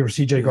 Trade for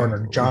CJ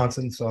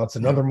Gardner-Johnson. So that's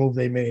another move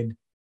they made.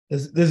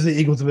 This is the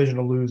Eagles division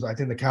to lose. I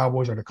think the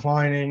Cowboys are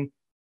declining.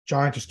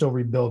 Giants are still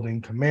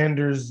rebuilding.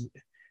 Commanders,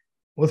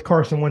 with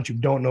Carson Wentz, you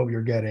don't know what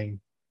you're getting.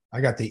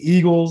 I got the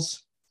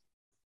Eagles,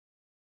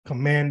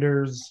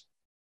 Commanders.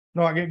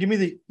 No, give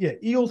me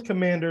Eagles,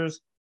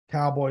 Commanders,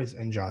 Cowboys,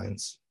 and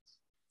Giants.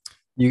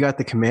 You got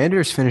the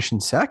Commanders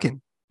finishing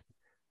second.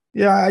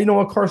 Yeah,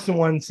 what, Carson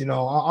Wentz,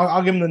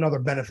 I'll give him another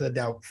benefit of the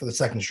doubt for the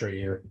second straight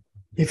year.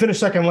 He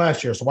finished second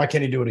last year, so why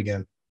can't he do it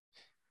again?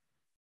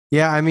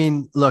 Yeah, I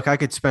mean, look, I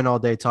could spend all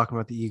day talking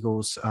about the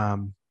Eagles.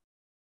 I'm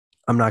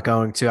not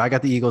going to. I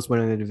got the Eagles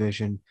winning the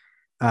division.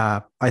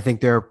 I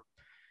think they're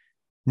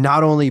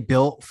not only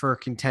built for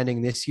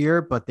contending this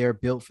year, but they're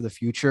built for the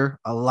future.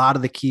 A lot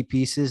of the key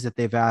pieces that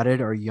they've added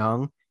are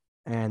young,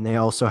 and they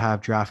also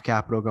have draft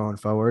capital going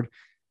forward.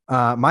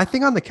 My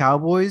thing on the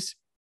Cowboys,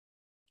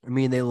 I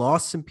mean, they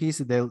lost some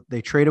pieces.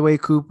 They trade away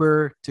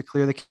Cooper to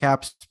clear the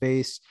cap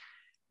space.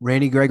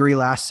 Randy Gregory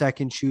last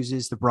second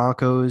chooses the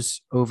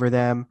Broncos over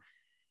them.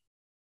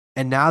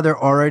 And now they're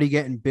already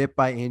getting bit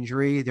by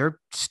injury. Their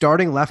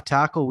starting left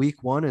tackle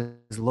week 1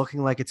 is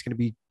looking like it's going to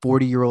be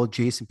 40-year-old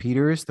Jason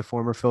Peters, the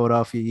former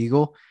Philadelphia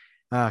Eagle,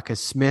 because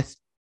Smith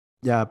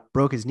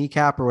broke his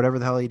kneecap or whatever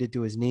the hell he did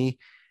to his knee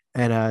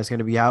and is going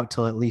to be out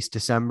till at least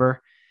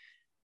December.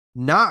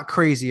 Not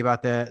crazy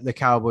about the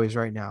Cowboys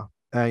right now.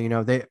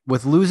 They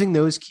with losing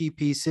those key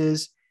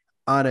pieces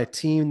on a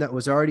team that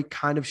was already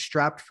kind of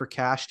strapped for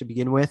cash to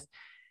begin with.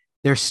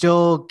 They're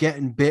still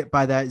getting bit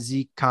by that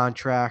Zeke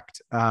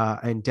contract,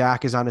 and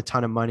Dak is on a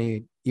ton of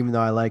money, even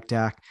though I like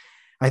Dak.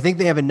 I think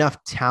they have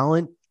enough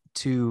talent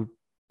to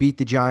beat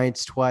the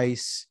Giants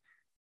twice,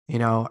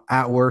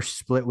 at worst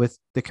split with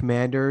the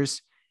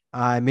Commanders,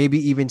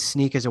 maybe even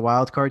sneak as a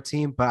wild card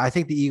team. But I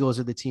think the Eagles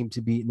are the team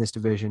to beat in this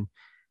division.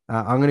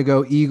 I'm going to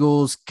go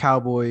Eagles,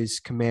 Cowboys,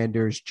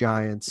 Commanders,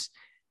 Giants.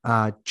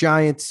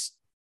 Giants,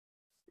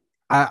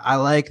 I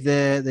like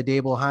the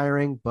Dable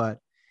hiring, but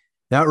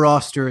that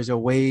roster is a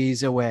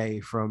ways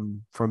away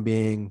from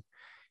being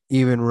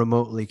even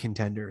remotely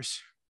contenders.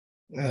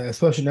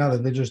 Especially now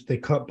that they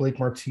cut Blake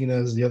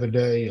Martinez the other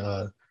day.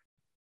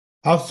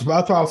 That's why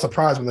I was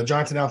surprised when the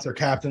Giants announced their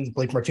captains.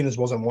 Blake Martinez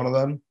wasn't one of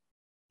them.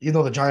 Even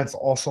though the Giants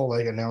also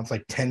announced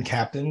 10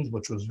 captains,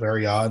 which was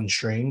very odd and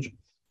strange.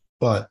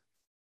 But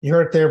you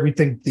heard it there. We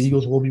think the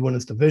Eagles will be winning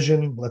this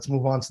division. Let's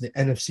move on to the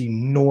NFC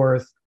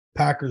North.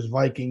 Packers,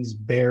 Vikings,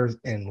 Bears,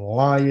 and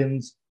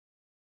Lions.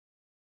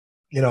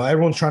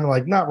 Everyone's trying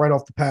to not write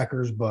off the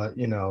Packers, but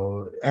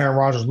Aaron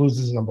Rodgers loses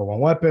his number one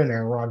weapon.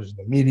 Aaron Rodgers in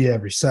the media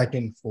every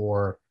second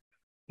for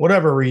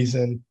whatever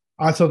reason.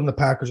 I told them the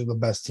Packers are the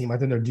best team. I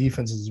think their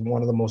defense is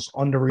one of the most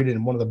underrated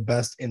and one of the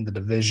best in the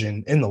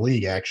division, in the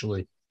league,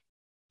 actually.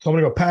 So I'm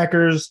going to go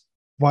Packers,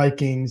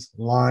 Vikings,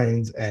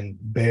 Lions, and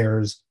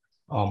Bears.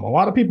 A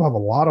lot of people have a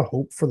lot of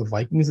hope for the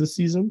Vikings this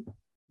season.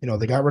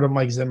 They got rid of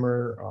Mike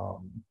Zimmer,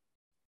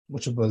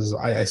 which was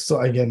I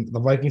still, again, the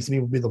Vikings to me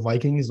will be the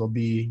Vikings. They'll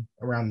be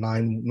around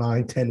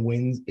 10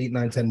 wins, 8,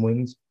 9, 10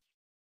 wins.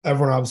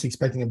 Everyone obviously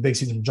expecting a big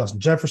season from Justin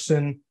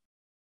Jefferson.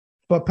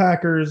 But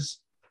Packers,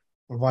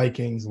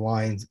 Vikings,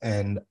 Lions,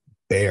 and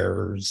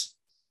Bears.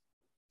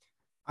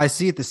 I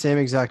see it the same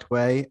exact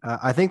way.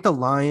 I think the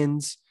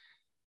Lions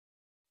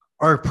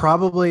are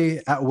probably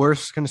at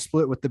worst going to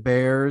split with the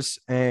Bears,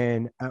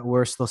 and at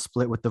worst they'll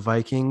split with the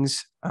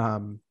Vikings.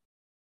 And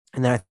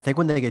then I think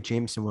when they get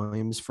Jameson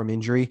Williams from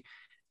injury,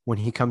 when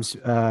he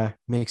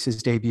makes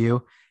his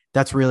debut,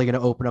 that's really going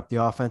to open up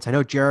the offense. I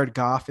know Jared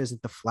Goff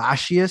isn't the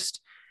flashiest,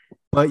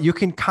 but you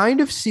can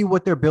kind of see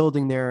what they're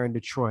building there in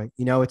Detroit.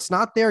 It's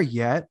not there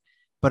yet,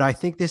 but I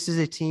think this is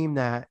a team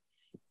that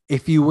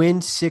if you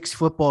win 6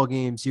 football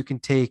games, you can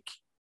take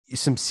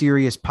some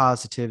serious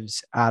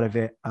positives out of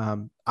it.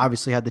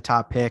 Obviously had the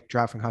top pick,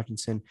 drafting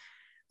Hutchinson.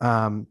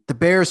 The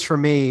Bears for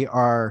me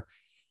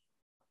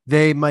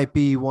they might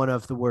be one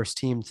of the worst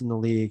teams in the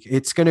league.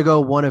 It's going to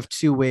go one of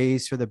two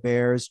ways for the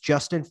Bears.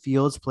 Justin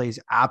Fields plays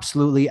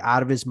absolutely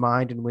out of his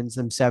mind and wins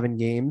them 7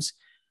 games,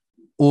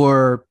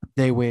 or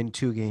they win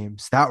 2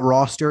 games. That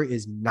roster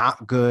is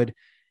not good.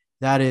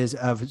 That is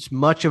as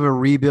much of a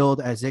rebuild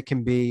as it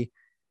can be.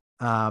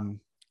 I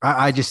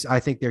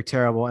think they're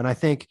terrible. And I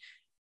think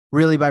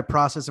really by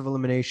process of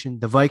elimination,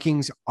 the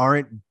Vikings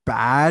aren't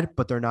bad,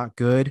 but they're not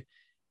good.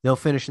 They'll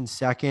finish in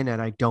second,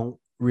 and I don't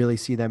really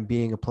see them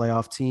being a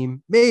playoff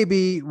team.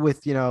 Maybe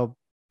with,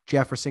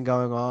 Jefferson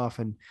going off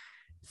and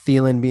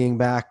Thielen being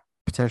back,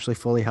 potentially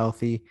fully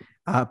healthy.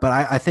 But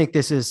I think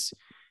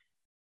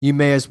you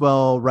may as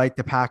well write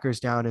the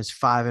Packers down as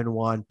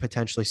 5-1,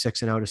 potentially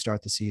 6-0 to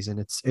start the season.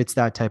 It's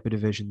that type of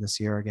division this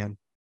year again.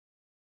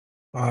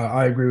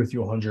 I agree with you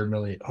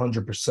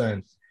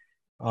 100%.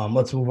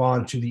 Let's move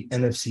on to the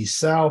NFC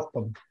South,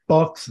 the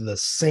Bucks, the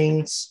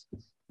Saints,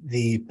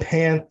 the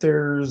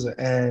Panthers,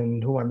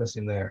 and who am I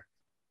missing there?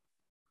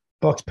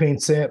 Bucks,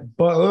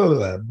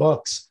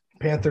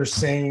 Panthers,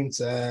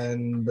 Saints,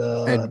 and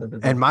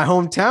my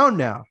hometown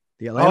now,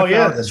 the Atlanta Falcons.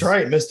 Yeah, that's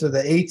right, Mister.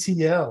 The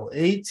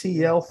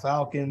ATL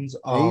Falcons.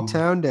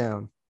 A-town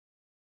down.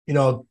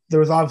 There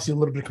was obviously a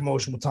little bit of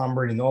commotion with Tom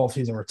Brady in the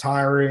offseason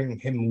retiring,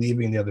 him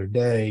leaving the other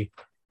day.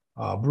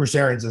 Bruce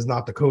Arians is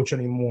not the coach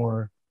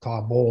anymore.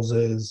 Todd Bowles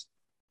is.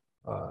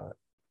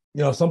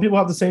 Some people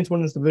have the Saints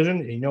win this division.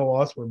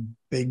 Us, we're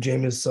big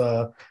famous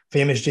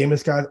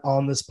Jameis guys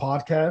on this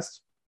podcast.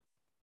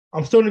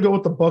 I'm still going to go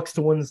with the Bucks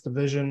to win this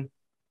division.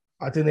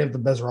 I think they have the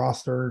best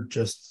roster,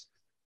 just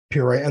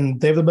pure right,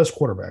 and they have the best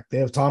quarterback. They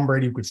have Tom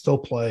Brady, who could still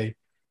play.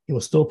 He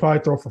will still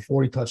probably throw for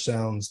 40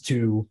 touchdowns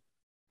to,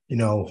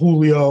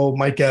 Julio,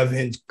 Mike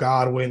Evans,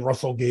 Godwin,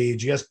 Russell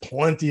Gage. He has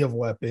plenty of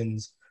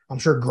weapons. I'm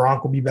sure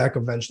Gronk will be back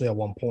eventually at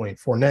one point.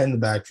 Fournette in the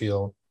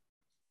backfield.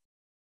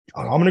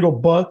 I'm going to go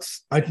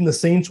Bucks. I think the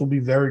Saints will be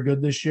very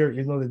good this year,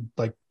 even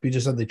though we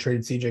just said they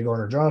traded C.J.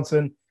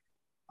 Gardner-Johnson.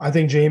 I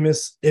think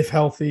Jameis, if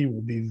healthy,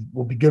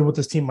 will be good with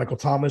this team. Michael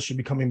Thomas should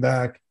be coming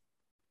back.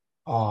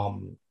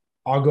 I'll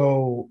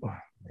go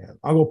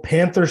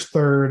Panthers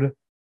third.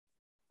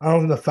 I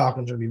don't think the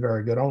Falcons are going to be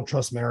very good. I don't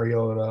trust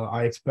Mariota.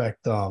 I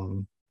expect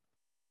Desmond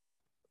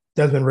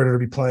Ridder to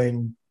be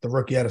playing, the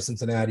rookie out of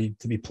Cincinnati,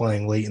 to be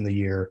playing late in the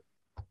year.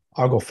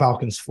 I'll go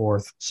Falcons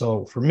fourth.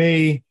 So for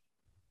me,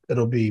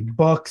 it'll be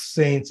Bucks,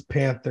 Saints,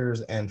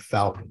 Panthers, and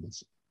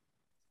Falcons.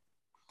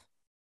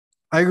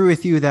 I agree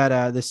with you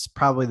that this is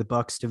probably the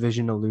Bucks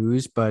division to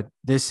lose, but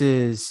this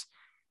is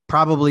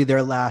probably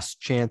their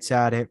last chance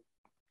at it.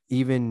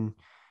 Even,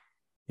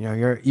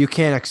 you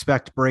can't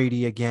expect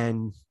Brady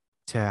again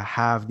to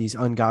have these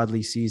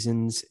ungodly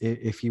seasons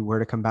if he were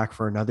to come back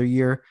for another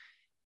year.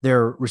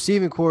 Their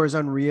receiving core is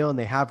unreal, and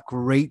they have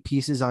great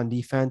pieces on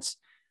defense,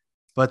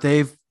 but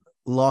they've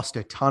lost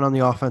a ton on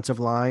the offensive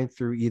line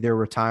through either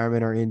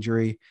retirement or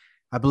injury.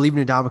 I believe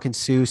Ndamukong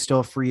Suh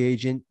still a free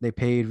agent. They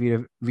paid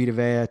Vita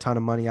Vea a ton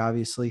of money,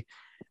 obviously.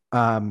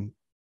 So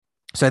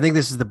I think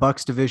this is the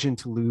Bucks division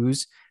to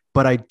lose,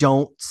 but I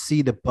don't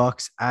see the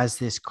Bucks as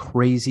this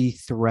crazy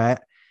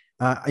threat.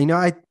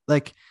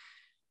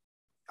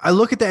 I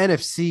look at the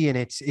NFC and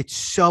it's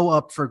so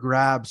up for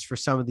grabs for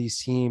some of these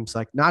teams.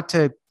 Like, not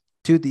to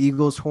toot the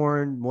Eagles'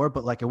 horn more,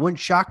 but like, it wouldn't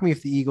shock me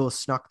if the Eagles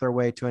snuck their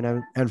way to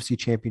an NFC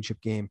Championship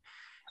game.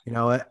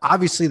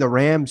 Obviously the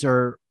Rams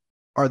are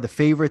the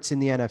favorites in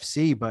the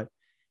NFC, but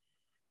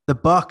the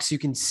Bucks, you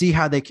can see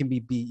how they can be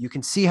beat. You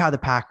can see how the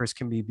Packers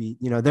can be beat.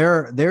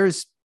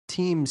 There's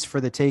teams for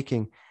the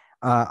taking.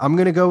 I'm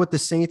going to go with the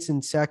Saints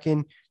in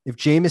second. If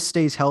Jameis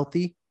stays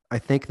healthy, I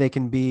think they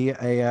can be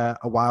a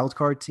wild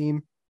card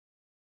team.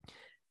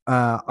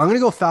 I'm going to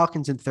go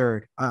Falcons in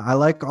third. I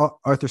like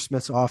Arthur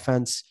Smith's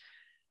offense.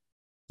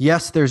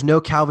 Yes, there's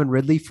no Calvin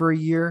Ridley for a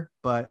year,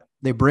 but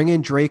they bring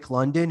in Drake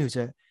London, who's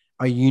a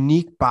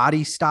unique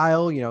body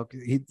style.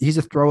 He's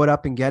a throw it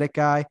up and get it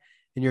guy,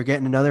 and you're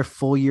getting another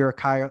full year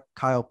of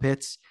Kyle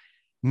Pitts.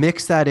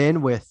 Mix that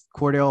in with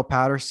Cordell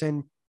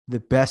Patterson, the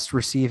best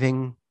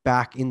receiving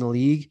back in the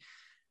league.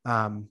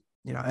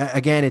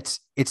 Again,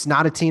 it's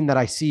not a team that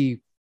I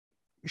see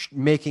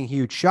making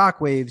huge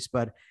shockwaves,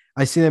 but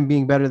I see them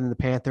being better than the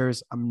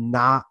Panthers. I'm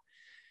not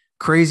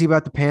crazy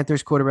about the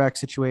Panthers quarterback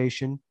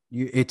situation.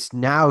 It's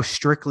now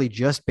strictly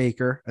just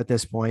Baker at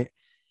this point.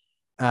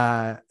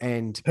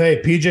 And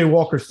hey, PJ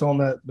Walker's still on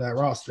that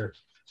roster.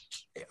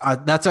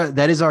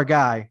 That is our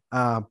guy.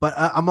 But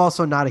I'm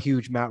also not a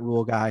huge Matt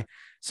Rule guy.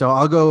 So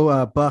I'll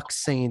go Bucks,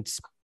 Saints,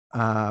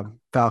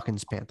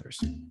 Falcons, Panthers.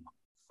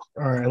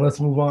 All right, and let's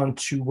move on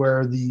to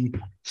where the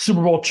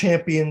Super Bowl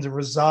champions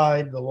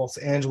reside, the Los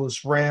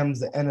Angeles Rams,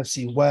 the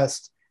NFC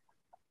West.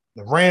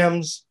 The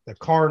Rams, the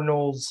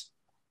Cardinals,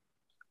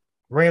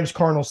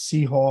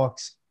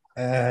 Seahawks,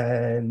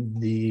 and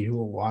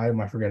why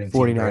am I forgetting?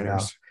 49ers. Right now?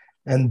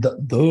 And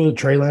the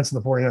Trey Lance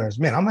and the 49ers.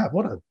 Man,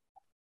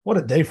 what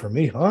a day for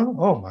me, huh?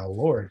 Oh my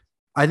Lord.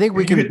 I think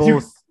we can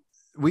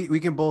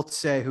both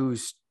say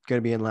who's going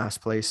to be in last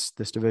place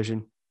this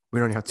division. We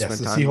don't have to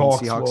spend time on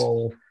the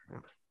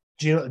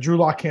Seahawks. Drew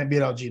Lock can't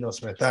beat out Geno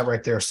Smith. That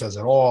right there says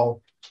it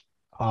all.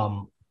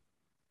 I'm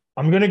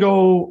going to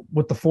go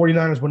with the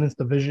 49ers winning this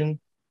division.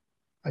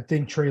 I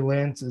think Trey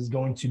Lance is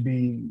going to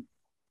be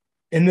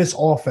in this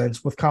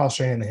offense with Kyle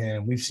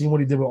Shanahan. We've seen what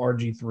he did with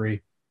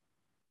RG3.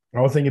 I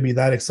don't think it'd be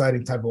that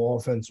exciting type of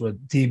offense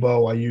with Debo,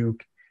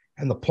 Ayuk,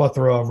 and the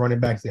plethora of running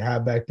backs they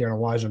have back there, and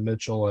Elijah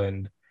Mitchell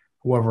and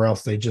whoever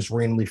else they just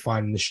randomly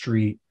find in the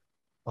street.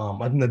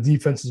 I think the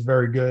defense is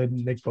very good.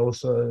 Nick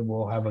Bosa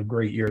will have a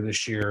great year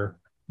this year.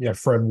 You have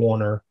Fred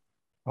Warner.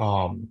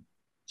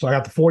 So I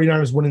got the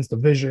 49ers winning this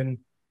division.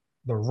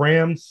 The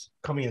Rams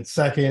coming in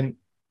second.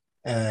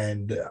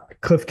 And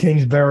Cliff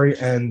Kingsbury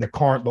and the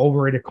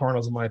overrated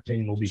Cardinals, in my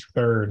opinion, will be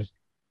third,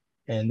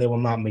 and they will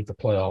not make the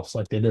playoffs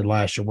like they did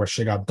last year, where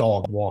she got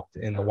dog walked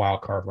in the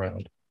wild card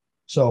round.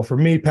 So for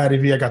me, Patty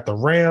V, I got the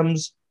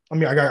Rams. I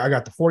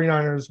got the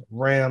 49ers,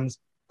 Rams,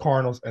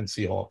 Cardinals, and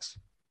Seahawks.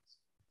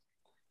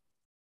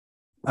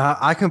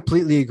 I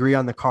completely agree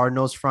on the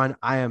Cardinals front.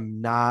 I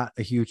am not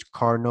a huge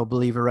Cardinal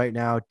believer right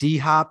now.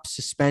 D-Hop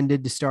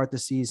suspended to start the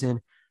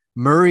season.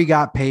 Murray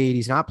got paid.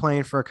 He's not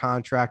playing for a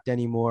contract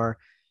anymore.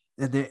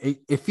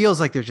 It feels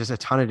like there's just a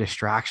ton of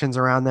distractions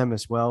around them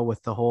as well,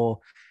 with the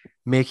whole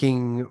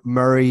making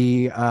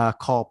Murray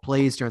call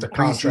plays during the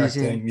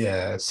preseason,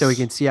 yes, so he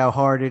can see how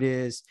hard it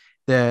is.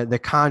 The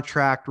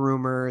contract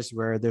rumors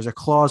where there's a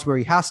clause where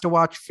he has to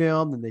watch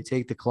film, and they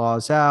take the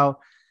clause out.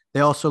 They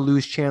also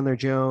lose Chandler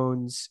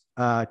Jones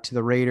to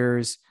the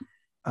Raiders.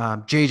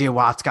 JJ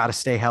Watt's got to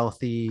stay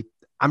healthy.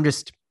 I'm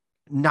just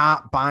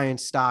not buying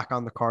stock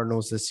on the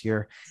Cardinals this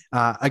year.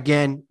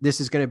 Again,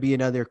 this is going to be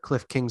another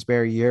Cliff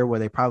Kingsbury year where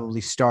they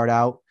probably start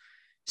out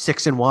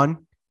 6-1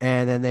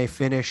 and then they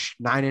finish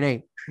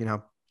 9-8.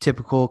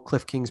 Typical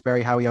Cliff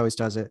Kingsbury, how he always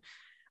does it.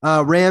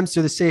 Rams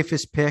are the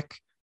safest pick.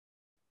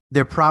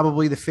 They're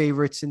probably the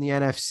favorites in the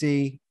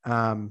NFC.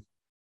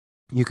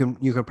 You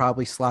can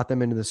probably slot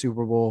them into the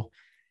Super Bowl.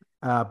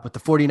 But the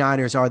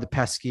 49ers are the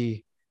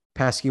pesky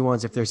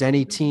ones. If there's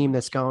any team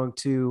that's going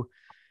to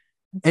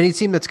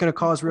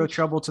cause real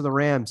trouble to the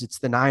Rams, it's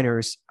the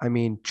Niners. I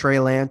mean, Trey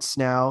Lance,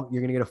 now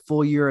you're going to get a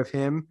full year of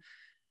him.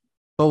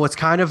 But what's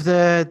kind of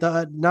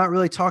the not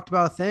really talked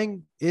about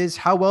thing is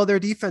how well their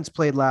defense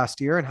played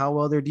last year and how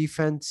well their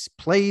defense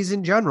plays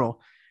in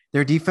general.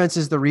 Their defense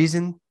is the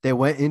reason they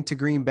went into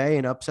Green Bay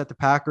and upset the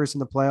Packers in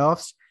the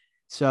playoffs.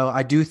 So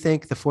I do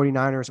think the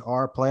 49ers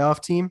are a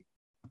playoff team.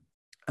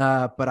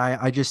 But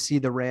I just see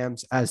the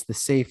Rams as the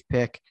safe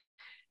pick.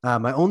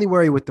 My only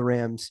worry with the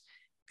Rams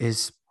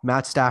is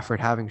Matt Stafford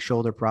having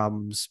shoulder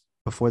problems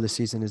before the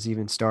season has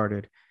even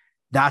started.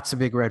 That's a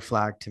big red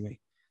flag to me.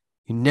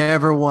 You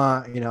never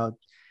want,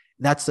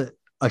 that's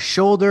a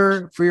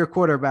shoulder for your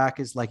quarterback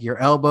is like your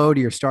elbow to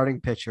your starting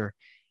pitcher.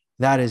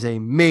 That is a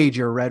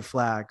major red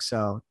flag.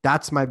 So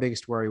that's my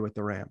biggest worry with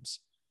the Rams.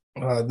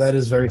 That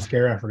is very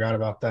scary. I forgot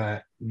about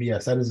that. But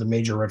yes, that is a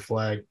major red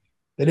flag.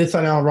 They did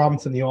sign Allen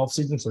Robinson in the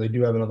offseason, so they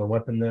do have another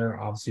weapon there,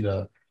 obviously,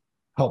 to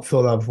help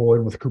fill that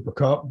void with Cooper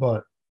Kupp.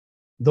 But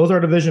those are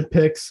division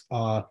picks.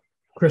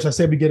 Chris, I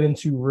say we get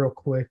into real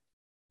quick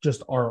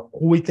just our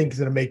who we think is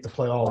going to make the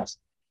playoffs,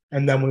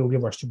 and then we will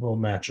give our Super Bowl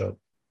matchup.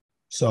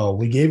 So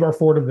we gave our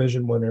 4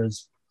 division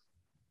winners,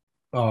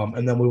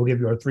 and then we will give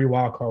you our 3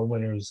 wild card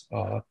winners.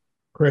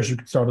 Chris, you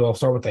can start it off.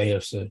 Start with the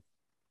AFC.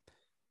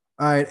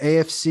 All right,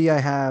 AFC, I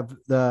have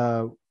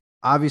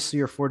obviously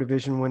your 4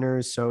 division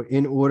winners. So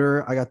in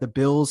order, I got the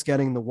Bills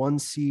getting the 1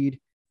 seed.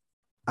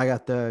 I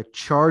got the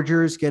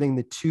Chargers getting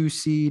the 2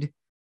 seed,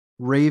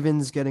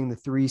 Ravens getting the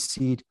 3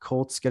 seed,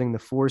 Colts getting the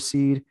 4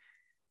 seed.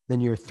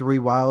 Then your 3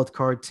 wild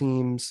card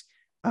teams.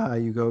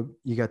 You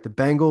got the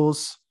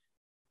Bengals,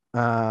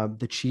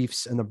 the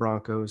Chiefs, and the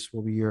Broncos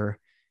will be your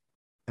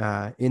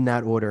in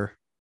that order,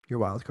 your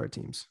wild card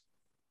teams.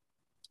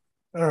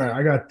 All right,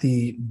 I got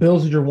the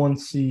Bills as your 1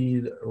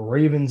 seed,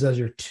 Ravens as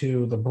your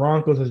 2, the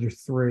Broncos as your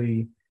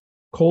 3,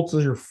 Colts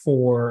as your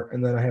 4,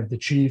 and then I have the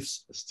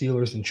Chiefs,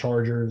 Steelers, and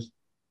Chargers.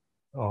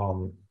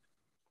 Yeah,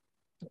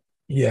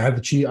 I have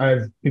the Chiefs.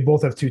 We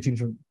both have 2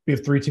 teams. We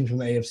have 3 teams from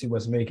the AFC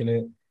West making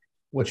it,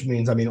 which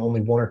means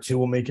only 1 or 2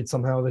 will make it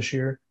somehow this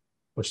year,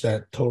 which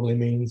that totally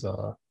means.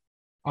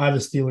 I have the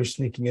Steelers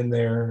sneaking in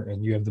there,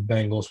 and you have the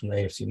Bengals from the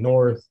AFC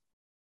North.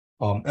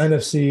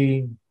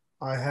 NFC,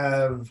 I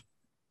have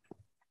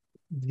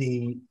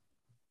the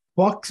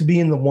Bucks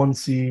being the 1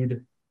 seed.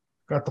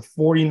 Got the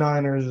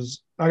 49ers.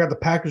 I got the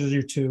Packers as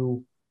your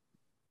 2,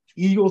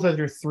 Eagles as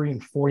your 3,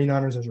 and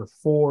 49ers as your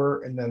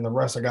 4. And then the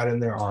rest I got in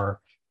there are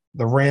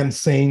the Rams,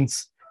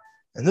 Saints.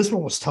 And this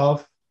one was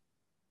tough.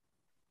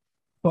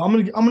 But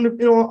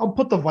I'll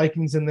put the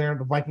Vikings in there.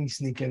 The Vikings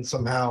sneak in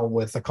somehow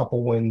with a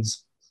couple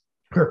wins.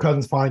 Kirk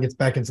Cousins finally gets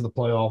back into the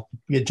playoff.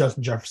 We get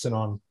Justin Jefferson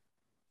on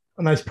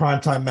a nice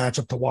primetime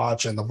matchup to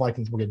watch, and the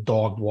Vikings will get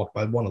walked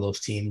by one of those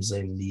teams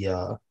in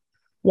the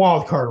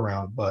wild card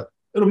round, but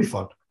it'll be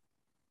fun.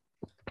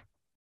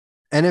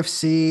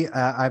 NFC,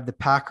 I have the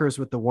Packers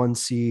with the 1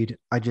 seed.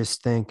 I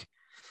think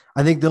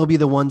they'll be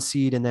the 1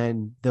 seed, and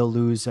then they'll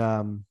lose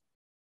their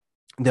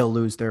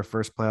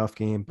first playoff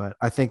game. But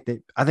I think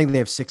they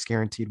have 6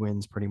 guaranteed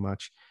wins pretty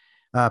much.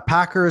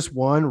 Packers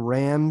 1,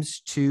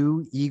 Rams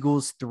 2,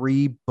 Eagles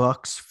 3,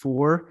 Bucks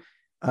 4.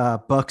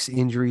 Bucks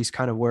injuries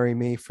kind of worry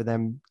me for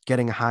them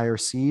getting a higher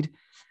seed.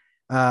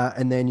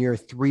 And then your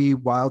 3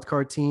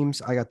 wildcard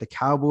teams, I got the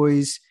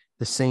Cowboys,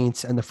 the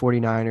Saints, and the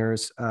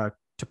 49ers.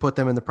 To put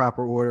them in the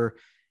proper order,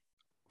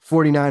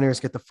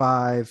 49ers get the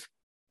 5,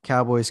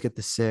 Cowboys get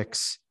the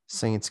 6,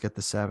 Saints get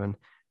the 7.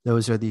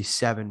 Those are the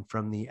 7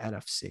 from the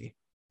NFC.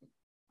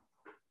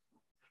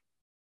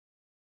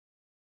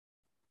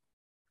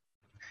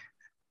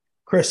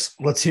 Chris,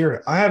 let's hear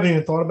it. I haven't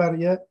even thought about it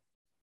yet.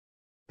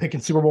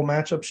 Picking Super Bowl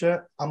matchups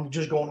yet. I'm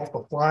just going off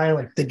the fly,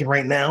 thinking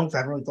right now because I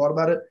haven't really thought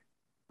about it.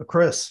 But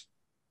Chris,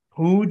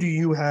 who do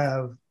you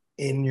have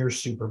in your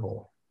Super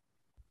Bowl?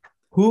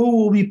 Who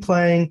will be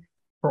playing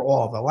for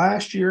all of it?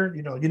 Last year,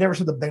 you never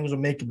said the Bengals would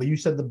make it, but you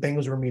said the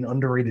Bengals were an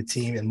underrated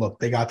team. And look,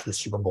 they got to the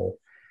Super Bowl.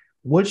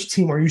 Which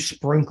team are you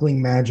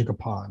sprinkling magic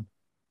upon?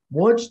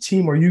 Which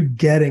team are you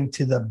getting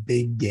to the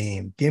big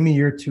game? Give me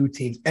your 2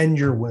 teams and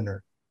your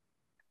winner.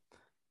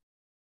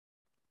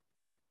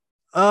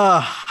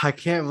 I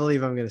can't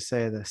believe I'm going to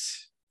say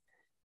this.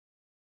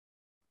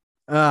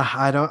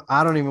 I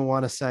don't even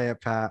want to say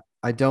it, Pat.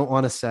 I don't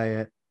want to say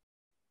it.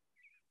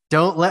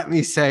 Don't let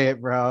me say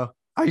it, bro.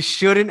 I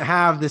shouldn't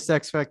have this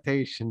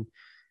expectation.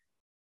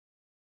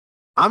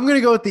 I'm going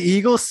to go with the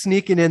Eagles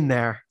sneaking in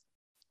there.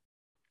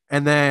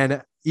 And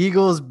then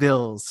Eagles,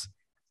 Bills.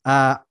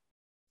 I'm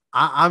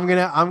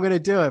going to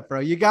do it, bro.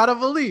 You got to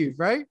believe,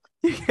 right?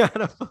 You got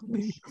to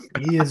believe.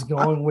 He is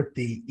going with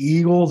the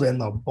Eagles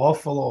and the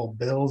Buffalo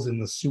Bills in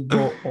the Super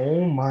Bowl.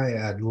 Oh my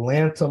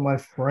Atlanta, my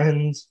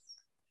friends.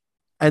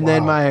 And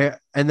wow.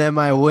 then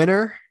my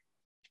winner,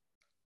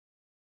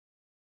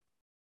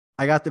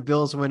 I got the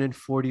Bills winning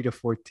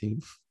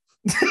 40-14.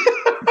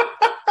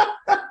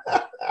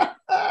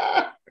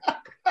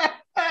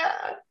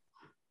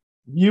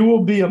 You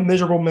will be a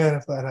miserable man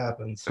if that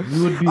happens.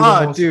 You would be.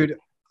 Dude,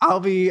 I'll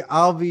be.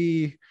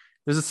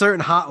 There's a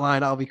certain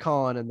hotline I'll be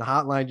calling, and the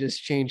hotline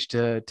just changed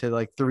to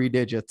 3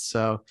 digits.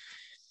 So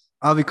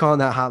I'll be calling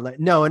that hotline.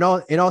 No,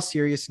 in all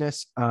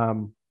seriousness, I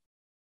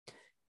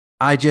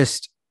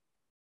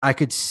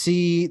could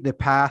see the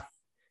path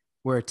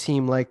where a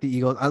team like the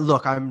Eagles.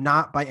 Look, I'm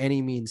not by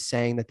any means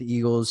saying that the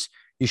Eagles,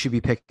 you should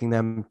be picking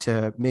them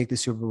to make the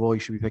Super Bowl. You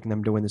should be picking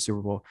them to win the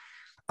Super Bowl.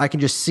 I can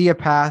just see a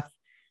path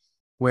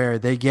where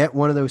they get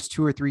one of those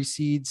 2 or 3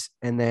 seeds,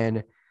 and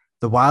then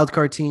the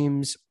wildcard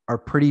teams are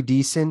pretty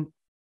decent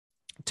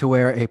to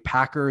where a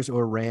Packers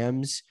or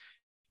Rams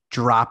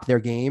drop their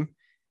game.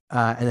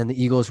 And then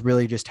the Eagles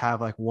really just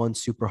have one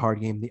super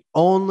hard game.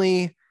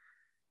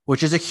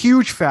 Which is a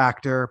huge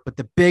factor, but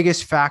the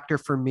biggest factor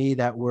for me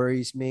that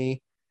worries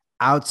me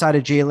outside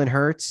of Jalen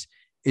Hurts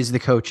is the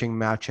coaching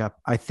matchup.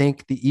 I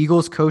think the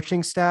Eagles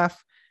coaching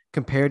staff,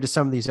 compared to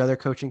some of these other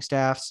coaching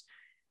staffs,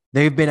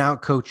 they've been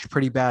out-coached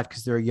pretty bad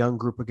because they're a young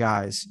group of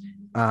guys.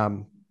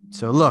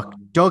 So look,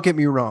 don't get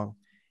me wrong.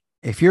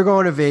 If you're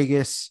going to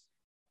Vegas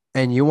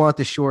and you want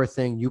the sure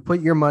thing, you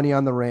put your money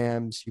on the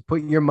Rams, you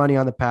put your money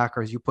on the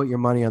Packers, you put your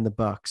money on the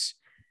Bucks.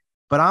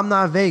 But I'm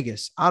not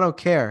Vegas. I don't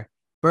care.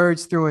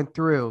 Birds through and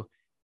through,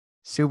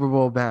 Super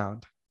Bowl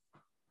bound.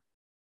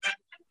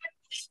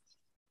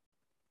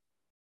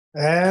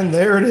 And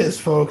there it is,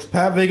 folks.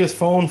 Pat Vega's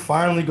phone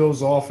finally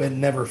goes off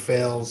and never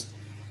fails.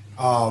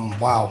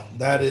 Wow,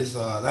 that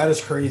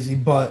is crazy.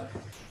 But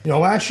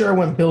last year I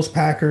went Bills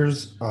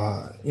Packers.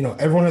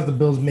 Everyone has the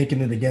Bills making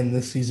it again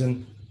this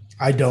season.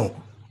 I don't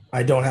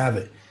have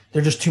it.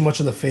 They're just too much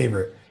of the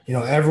favorite.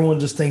 Everyone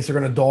just thinks they're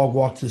going to dog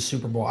walk to the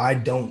Super Bowl. I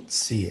don't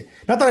see it.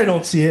 Not that I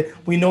don't see it.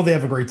 We know they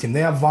have a great team. They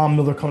have Von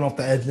Miller coming off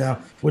the edge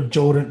now with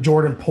Jordan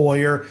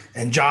Poyer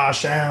and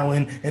Josh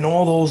Allen and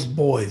all those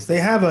boys. They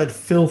have a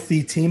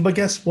filthy team, but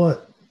guess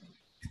what?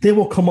 They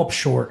will come up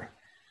short.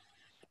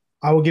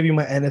 I will give you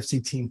my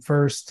NFC team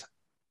first.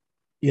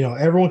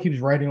 Everyone keeps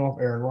writing off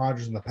Aaron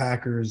Rodgers and the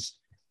Packers.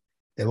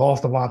 They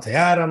lost Devontae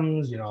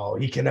Adams.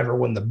 He can never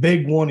win the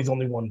big one. He's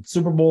only won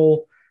Super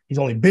Bowl. He's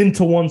only been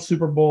to one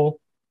Super Bowl.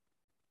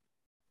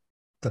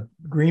 The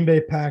Green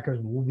Bay Packers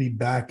will be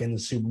back in the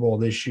Super Bowl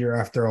this year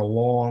after a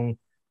long,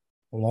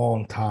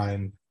 long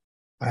time.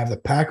 I have the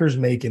Packers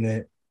making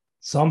it.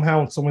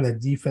 Somehow, some of that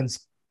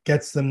defense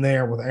gets them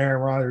there with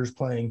Aaron Rodgers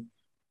playing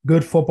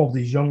good football with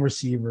these young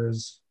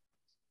receivers.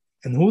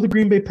 And who the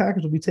Green Bay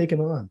Packers will be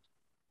taking on?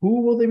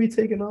 Who will they be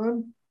taking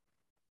on?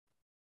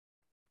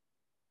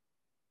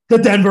 The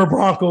Denver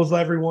Broncos,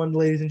 everyone,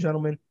 ladies and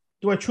gentlemen.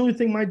 Do I truly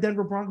think my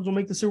Denver Broncos will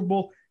make the Super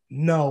Bowl?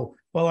 No.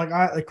 But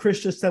like Chris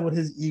just said with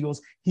his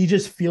Eagles, he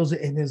just feels it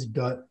in his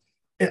gut.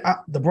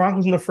 The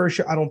Broncos in the first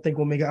year, I don't think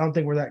we'll make it. I don't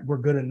think we're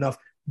good enough.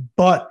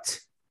 But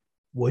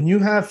when you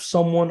have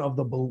someone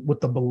with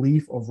the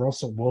belief of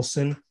Russell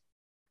Wilson,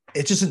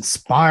 it just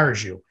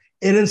inspires you.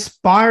 It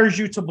inspires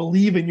you to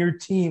believe in your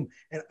team.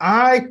 And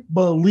I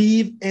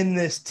believe in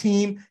this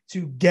team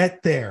to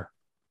get there.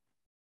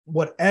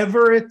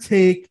 Whatever it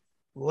takes,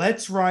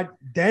 let's ride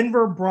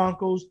Denver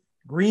Broncos,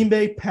 Green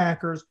Bay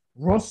Packers,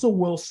 Russell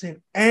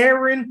Wilson,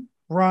 Aaron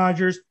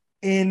Rodgers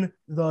in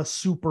the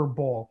Super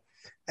Bowl.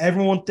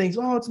 Everyone thinks,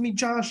 it's me,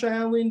 Josh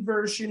Allen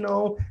versus,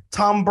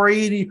 Tom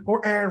Brady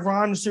or Aaron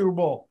Rodgers Super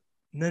Bowl.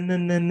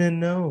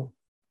 No.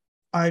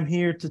 I'm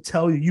here to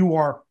tell you, you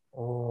are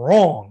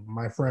wrong,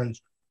 my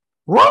friends.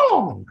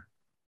 Wrong.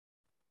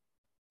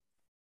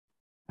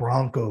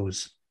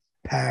 Broncos,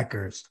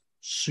 Packers,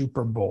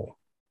 Super Bowl.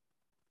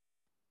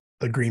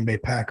 The Green Bay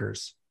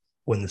Packers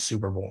win the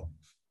Super Bowl.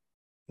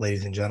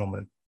 Ladies and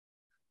gentlemen.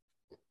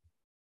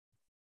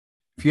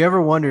 If you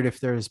ever wondered if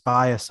there's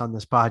bias on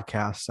this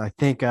podcast, I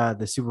think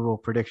the Super Bowl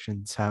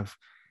predictions have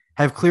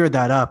cleared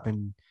that up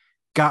and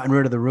gotten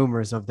rid of the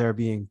rumors of there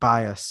being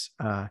bias.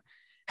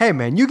 Hey,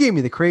 man, you gave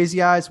me the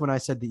crazy eyes when I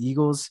said the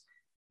Eagles.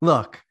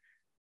 Look,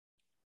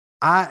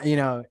 a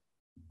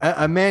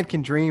man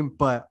can dream,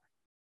 but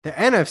the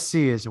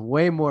NFC is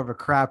way more of a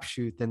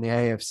crapshoot than the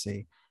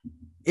AFC.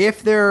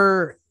 If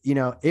there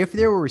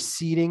were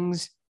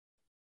seedings,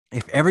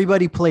 if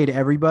everybody played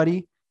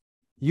everybody,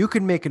 you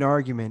could make an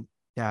argument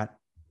that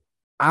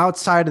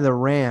outside of the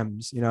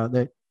Rams,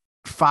 the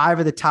 5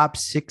 of the top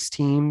 6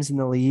 teams in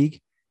the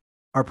league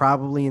are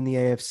probably in the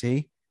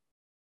AFC.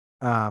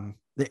 I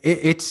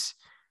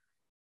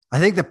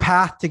think the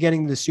path to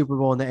getting the Super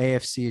Bowl in the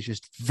AFC is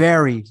just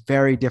very,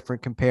 very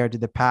different compared to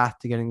the path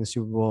to getting the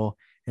Super Bowl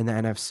in the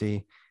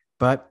NFC.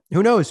 But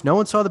who knows? No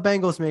one saw the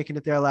Bengals making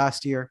it there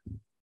last year.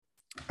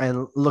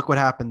 And look what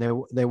happened.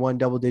 They won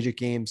double-digit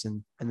games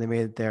and they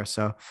made it there.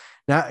 So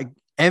now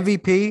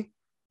MVP,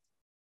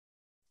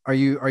 are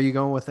you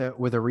going with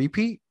a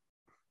repeat?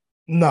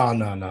 No.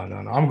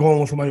 I'm going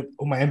with who my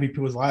MVP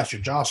was last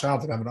year. Josh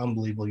Allen have an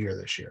unbelievable year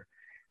this year.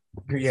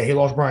 Yeah, he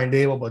lost Brian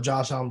Dable, but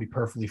Josh Allen will be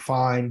perfectly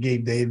fine.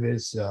 Gabe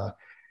Davis,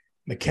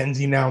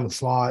 McKenzie now in the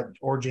slot,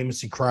 or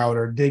Jamison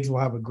Crowder. Diggs will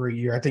have a great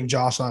year. I think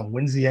Josh Allen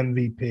wins the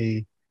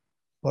MVP.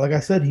 But like I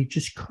said, he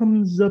just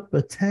comes up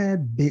a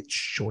tad bit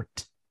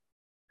short.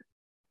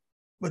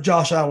 But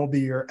Josh Allen will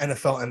be your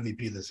NFL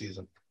MVP this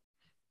season.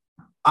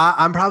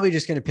 I'm probably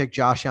just going to pick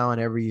Josh Allen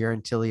every year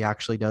until he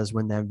actually does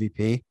win the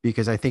MVP,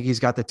 because I think he's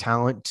got the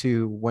talent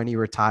to, when he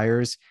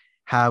retires,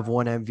 have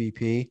one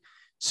MVP.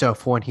 So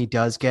for when he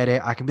does get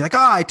it, I can be like,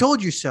 I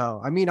told you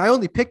so. I mean, I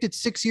only picked it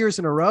 6 years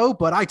in a row,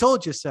 but I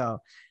told you so.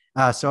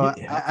 As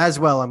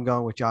well, I'm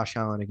going with Josh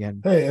Allen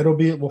again. Hey,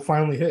 we'll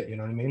finally hit. You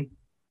know what I mean?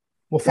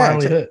 We'll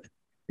finally hit.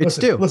 It's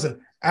due.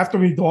 Listen, after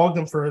we dogged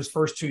him for his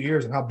first 2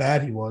 years and how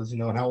bad he was,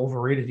 and how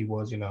overrated he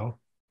was,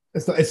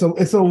 it's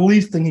the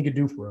least thing he could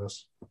do for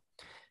us.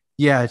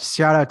 Yeah,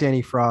 shout out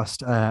Danny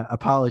Frost.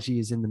 Apology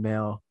is in the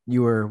mail.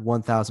 You were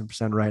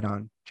 1,000% right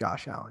on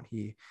Josh Allen.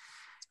 He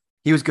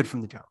was good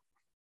from the jump.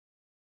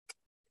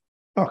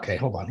 Okay,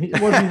 hold on. He's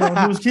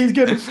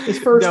good. His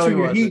first 2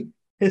 years.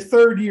 His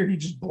third year, he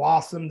just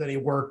blossomed and he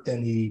worked,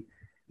 and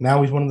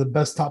now he's one of the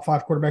best top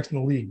 5 quarterbacks in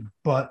the league.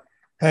 But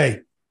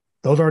hey,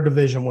 those are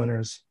division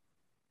winners.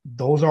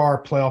 Those are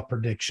our playoff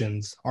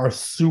predictions. Our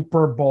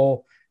Super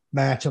Bowl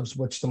matchups,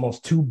 which the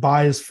most two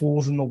biased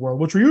fools in the world,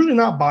 which we're usually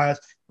not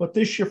biased, but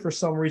this year for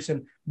some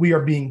reason we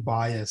are being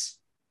biased.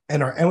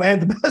 And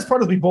the best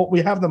part is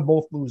we have them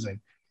both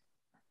losing.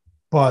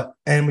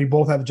 And we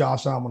both have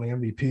Josh Allen winning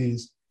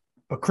MVPs.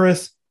 But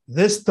Chris,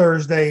 this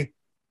Thursday,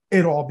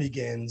 it all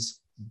begins.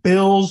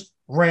 Bills,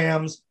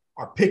 Rams,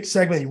 our pick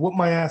segment. You whooped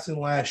my ass in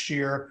last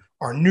year.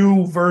 Our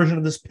new version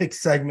of this pick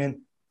segment.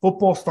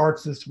 Football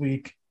starts this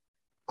week.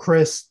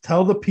 Chris,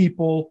 tell the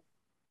people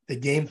the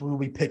games we'll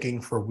be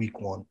picking for week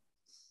 1. All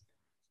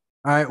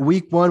right,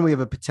 week 1, we have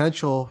a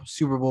potential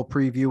Super Bowl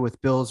preview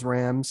with Bills,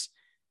 Rams.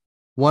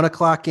 1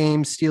 o'clock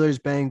games, Steelers,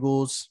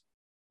 Bengals.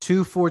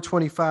 2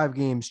 4:25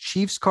 games,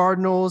 Chiefs,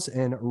 Cardinals,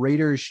 and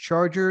Raiders,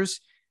 Chargers.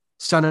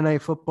 Sunday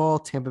Night Football,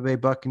 Tampa Bay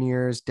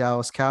Buccaneers,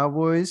 Dallas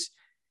Cowboys,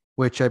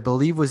 which I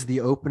believe was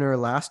the opener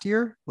last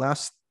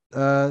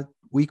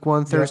week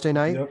 1, Thursday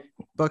night,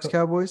 Bucks,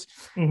 Cowboys.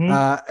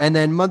 And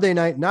then Monday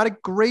night, not a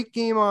great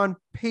game on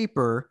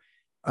paper,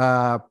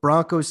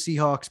 Broncos,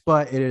 Seahawks,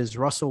 but it is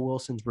Russell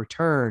Wilson's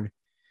return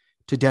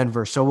to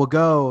Denver. So we'll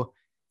go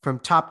from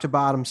top to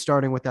bottom,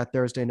 starting with that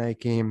Thursday night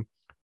game,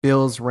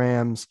 Bills,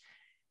 Rams.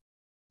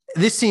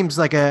 This seems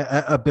like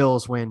a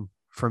Bills win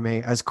for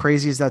me. As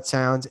crazy as that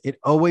sounds, it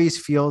always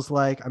feels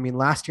like, I mean,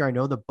 last year I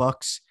know the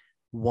Bucks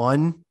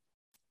won,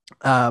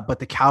 but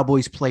the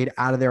Cowboys played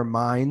out of their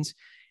minds.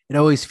 It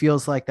always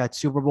feels like that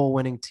Super Bowl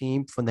winning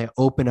team, when they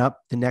open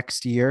up the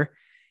next year,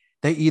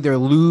 they either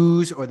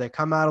lose or they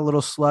come out a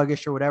little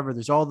sluggish or whatever.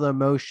 There's all the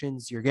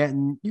emotions. You're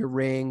getting your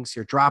rings,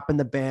 you're dropping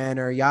the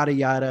banner, yada,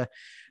 yada.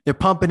 They're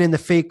pumping in the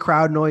fake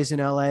crowd noise in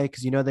LA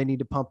because they need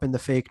to pump in the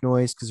fake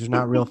noise because there's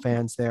not real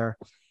fans there.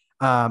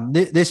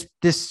 This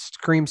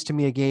screams to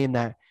me a game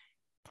that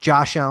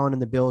Josh Allen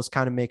and the Bills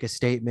kind of make a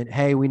statement.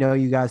 Hey, we know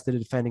you guys are the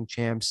defending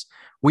champs.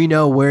 We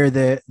know we're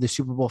the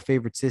Super Bowl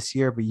favorites this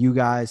year, but you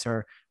guys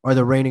are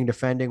the reigning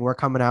defending. We're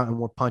coming out and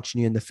we're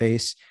punching you in the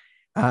face.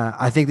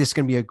 I think this is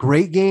going to be a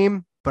great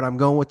game, but I'm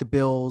going with the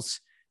Bills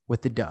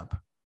with the dub.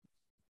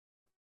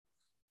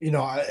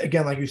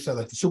 Again, like you said,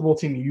 like the Super Bowl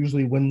team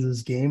usually wins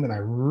this game, and I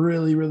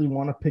really, really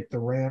want to pick the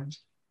Rams.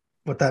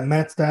 But that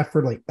Matt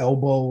Stafford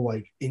elbow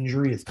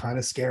injury is kind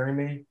of scaring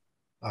me.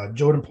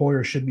 Jordan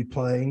Poyer should be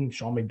playing.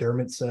 Sean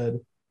McDermott said.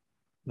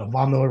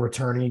 Von Miller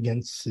returning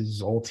against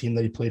his old team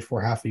that he played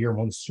for half a year and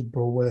won the Super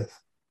Bowl with.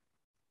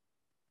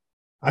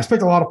 I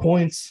expect a lot of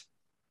points.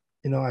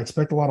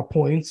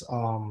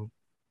 I'm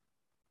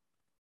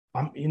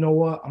you know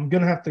what? I'm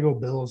gonna have to go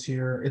Bills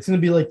here. It's gonna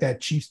be like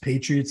that Chiefs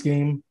Patriots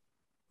game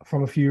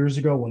from a few years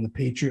ago when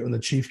the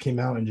Chiefs came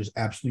out and just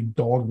absolutely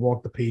dog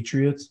walked the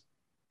Patriots.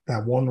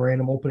 That one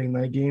random opening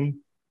night game.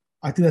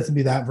 I think that's gonna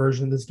be that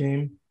version of this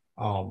game.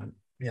 I'm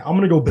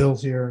gonna go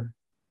Bills here.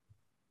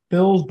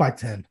 Bills by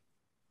 10.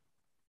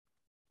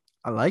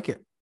 I like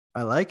it.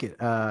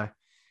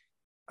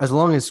 As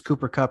long as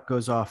Cooper Kupp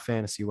goes off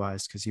fantasy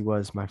wise, because he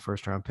was my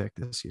first round pick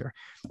this year.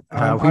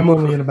 I'm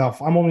only in about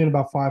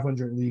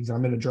 500 leagues.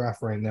 I'm in a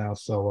draft right now,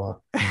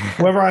 so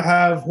whoever I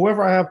have,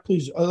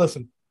 please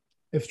listen.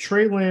 If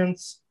Trey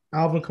Lance,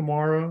 Alvin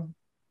Kamara,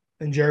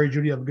 and Jerry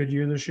Jeudy have a good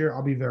year this year,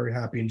 I'll be very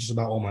happy in just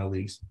about all my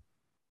leagues.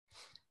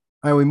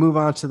 All right, we move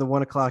on to the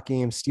 1 o'clock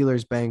game,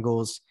 Steelers,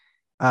 Bengals.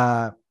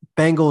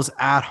 Bengals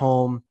at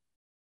home.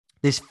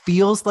 This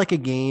feels like a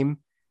game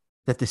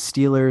that the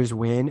Steelers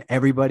win.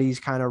 Everybody's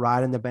kind of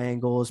riding the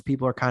Bengals.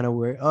 People are kind of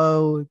worried,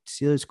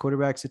 Steelers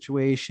quarterback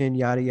situation,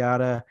 yada,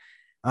 yada.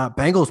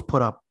 Bengals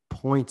put up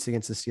points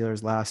against the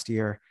Steelers last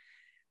year.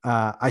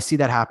 I see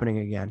that happening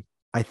again.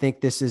 I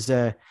think this is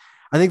a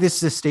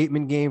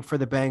statement game for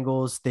the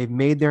Bengals. They've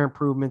made their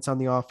improvements on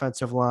the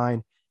offensive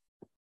line.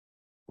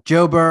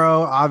 Joe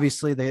Burrow,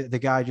 obviously the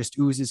guy just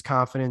oozes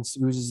confidence,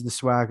 oozes the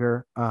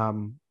swagger.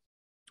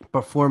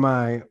 But for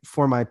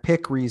my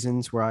pick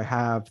reasons, where I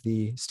have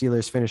the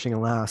Steelers finishing in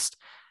last,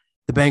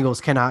 the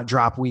Bengals cannot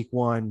drop week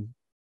 1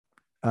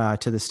 to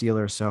the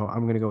Steelers. So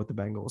I'm going to go with the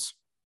Bengals.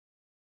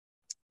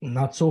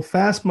 Not so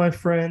fast, my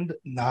friend.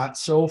 Not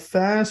so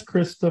fast,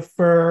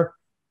 Christopher.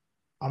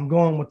 I'm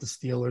going with the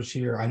Steelers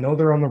here. I know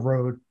they're on the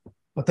road,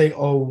 but they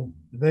owe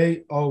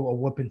a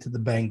whooping to the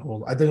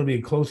Bengals. I think it'll be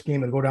a close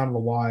game and go down to the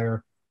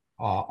wire.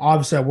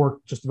 Obviously, I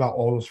worked just about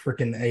all those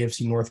freaking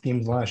AFC North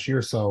games last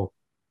year, so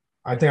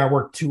I think I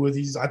worked 2 of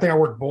these. I think I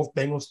worked both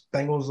Bengals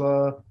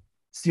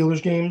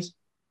Steelers games.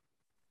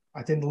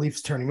 I think the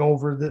Leafs turning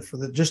over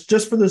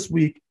just for this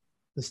week.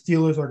 The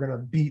Steelers are going to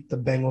beat the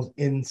Bengals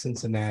in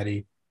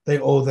Cincinnati. They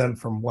owe them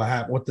from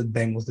what the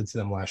Bengals did to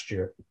them last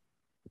year.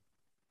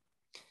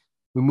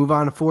 We move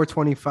on to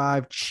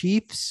 425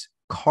 Chiefs,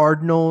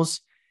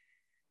 Cardinals.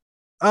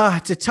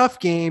 It's a tough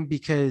game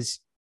because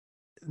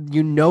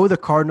the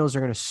Cardinals are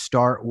going to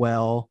start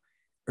well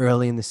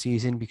early in the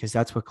season because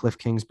that's what Cliff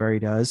Kingsbury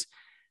does.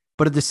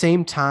 But at the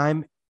same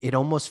time, it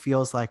almost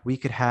feels like we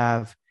could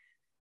have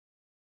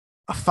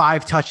a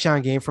 5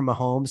 touchdown game from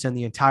Mahomes and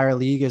the entire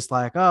league is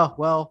like, oh,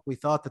 well, we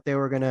thought that they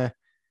were going to,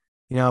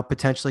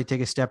 potentially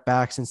take a step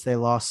back since they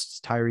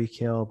lost Tyreek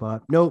Hill,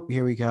 but nope,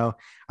 here we go.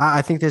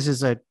 I think this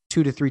is a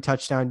 2 to 3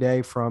 touchdown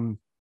day from,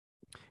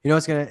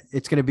 it's going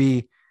to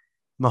be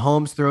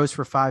Mahomes throws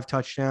for 5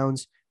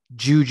 touchdowns.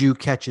 Juju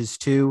catches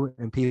 2,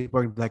 and people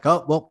are like,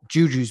 "Oh, well,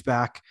 Juju's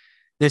back.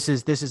 This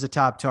is a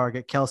top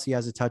target. Kelsey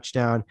has a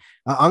touchdown.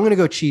 I'm going to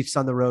go Chiefs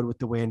on the road with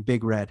the win.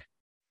 Big Red."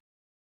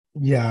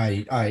 Yeah,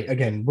 I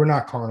again, we're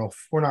not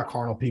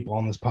carnal people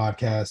on this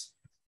podcast.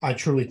 I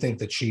truly think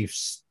the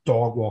Chiefs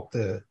dog walk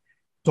the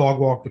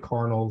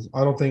Cardinals.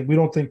 We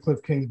don't think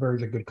Cliff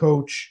Kingsbury's a good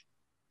coach.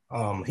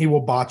 He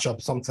will botch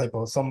up some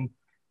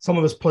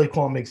of his play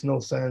call makes no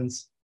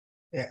sense.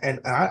 And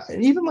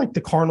even like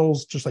the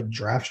Cardinals, just like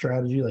draft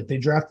strategy, like they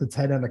drafted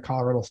tight end of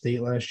Colorado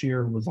State last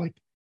year, who was like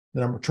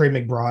the number Trey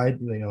McBride.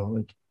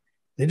 Like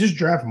they just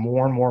draft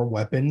more and more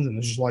weapons, and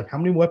it's just like, how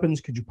many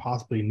weapons could you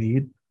possibly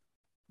need?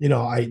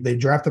 They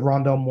drafted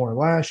Rondell Moore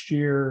last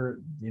year.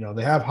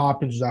 They have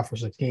Hopkins who's out for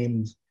 6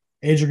 games.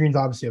 AJ Green's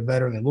obviously a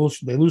veteran.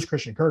 They lose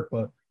Christian Kirk,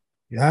 but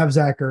you have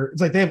Zach Ertz.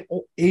 It's like they have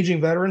aging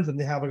veterans, and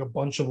they have like a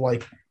bunch of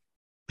like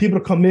people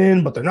to come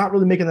in, but they're not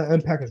really making that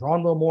impact. Because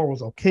Rondell Moore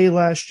was okay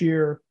last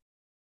year.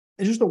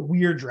 It's just a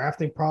weird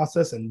drafting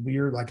process and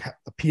weird like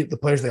the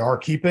players they are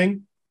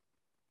keeping.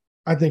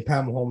 I think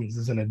Pat Mahomes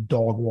is going to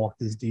dog walk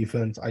this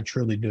defense. I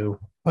truly do.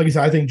 Like I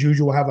said, I think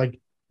Juju will have like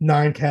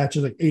 9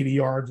 catches, like 80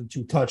 yards and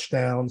 2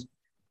 touchdowns.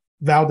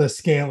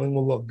 Valdez-Scantling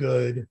will look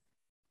good.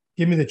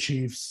 Give me the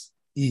Chiefs.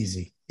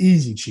 Easy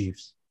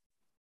Chiefs.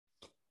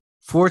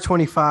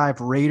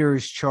 425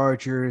 Raiders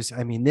Chargers.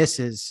 I mean,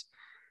 this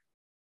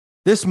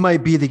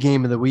might be the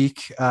game of the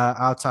week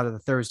outside of the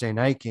Thursday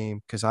night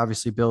game, because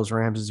obviously Bills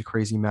Rams is a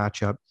crazy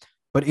matchup.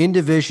 But in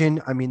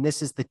division, I mean,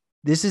 this is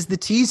the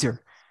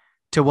teaser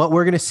to what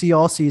we're going to see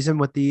all season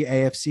with the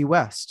AFC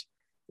West.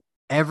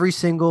 Every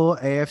single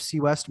AFC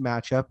West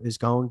matchup is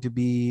going to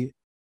be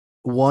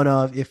one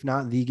of, if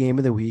not the game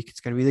of the week.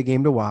 It's going to be the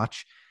game to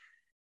watch.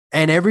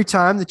 And every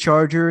time the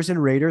Chargers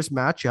and Raiders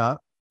match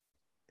up,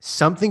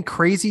 something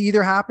crazy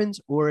either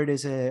happens or it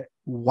is a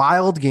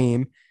wild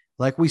game,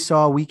 like we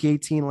saw week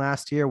 18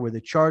 last year, where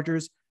the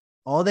Chargers,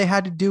 all they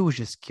had to do was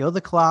just kill the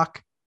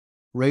clock.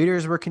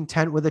 Raiders were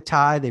content with a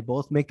tie. They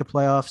both make the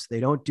playoffs. They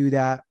don't do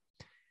that.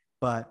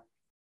 But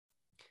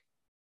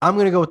I'm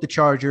going to go with the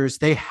Chargers.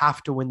 They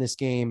have to win this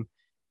game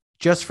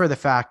just for the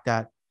fact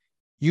that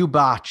you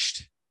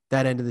botched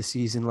that end of the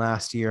season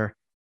last year.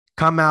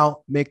 Come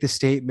out, make the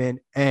statement,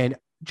 and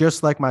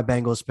just like my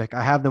Bengals pick,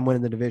 I have them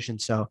winning the division,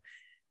 so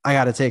I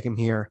got to take them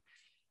here.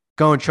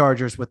 Going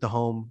Chargers with the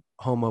home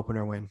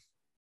opener win.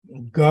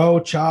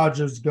 Go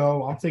Chargers,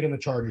 go. I'm taking the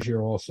Chargers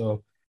here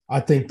also. I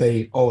think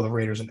they owe the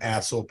Raiders an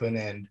ass open,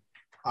 and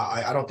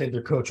I don't think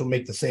their coach will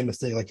make the same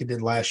mistake like he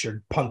did last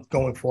year, punt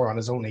going for it on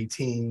his own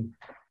 18.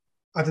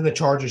 I think the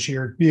Chargers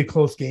here be a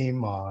close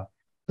game.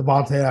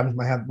 Devontae Adams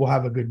will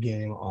have a good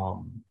game.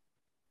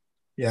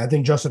 I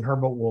think Justin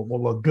Herbert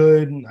will look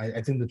good.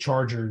 I think the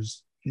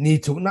Chargers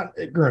need to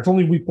it's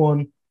only week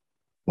 1,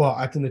 but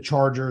I think the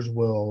Chargers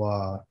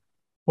will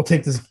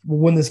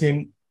win this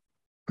game.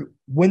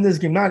 Win this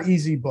game, not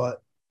easy,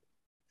 but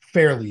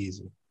fairly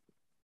easy.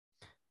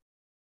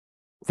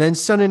 Then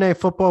Sunday Night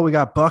Football, we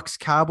got Bucks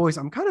Cowboys.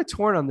 I'm kind of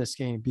torn on this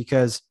game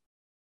because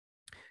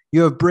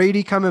you have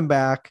Brady coming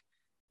back,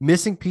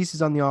 missing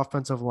pieces on the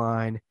offensive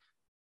line.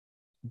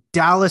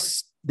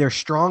 Dallas, their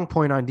strong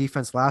point on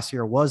defense last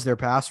year was their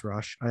pass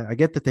rush. I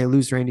get that they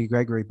lose Randy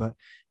Gregory, but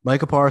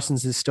Micah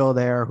Parsons is still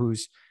there,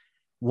 who's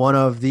one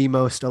of the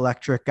most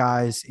electric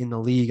guys in the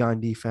league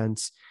on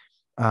defense.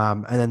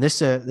 And then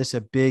this is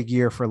a big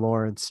year for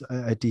Lawrence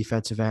at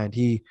defensive end.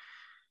 He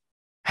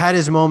had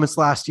his moments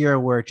last year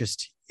where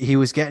he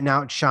was getting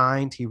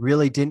outshined. He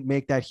really didn't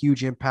make that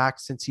huge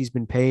impact since he's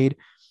been paid.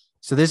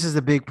 So this is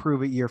a big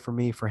prove it year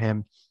for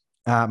him.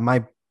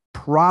 My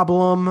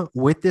problem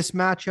with this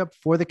matchup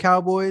for the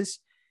Cowboys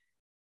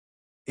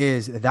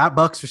is that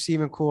Bucks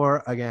receiving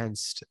core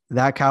against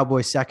that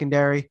Cowboys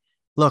secondary.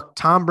 Look,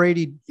 Tom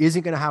Brady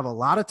isn't going to have a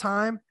lot of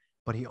time,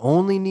 but he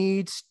only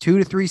needs 2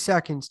 to 3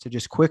 seconds to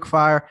just quick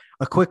fire,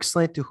 a quick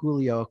slant to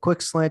Julio, a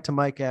quick slant to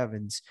Mike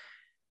Evans,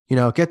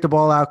 get the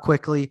ball out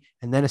quickly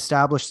and then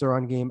establish the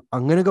run game.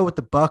 I'm going to go with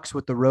the Bucks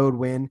with the road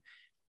win,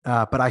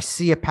 but I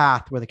see a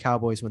path where the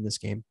Cowboys win this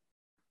game.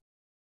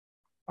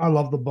 I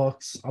love the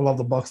Bucks. I love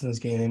the Bucks in this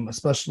game,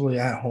 especially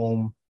at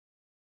home.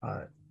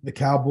 The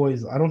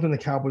Cowboys, I don't think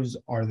the Cowboys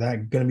are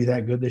going to be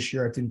that good this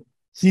year. I think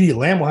CeeDee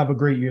Lamb will have a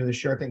great year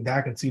this year. I think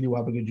Dak and CeeDee will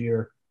have a good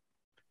year.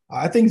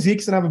 I think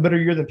Zeke's going to have a better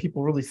year than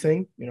people really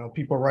think.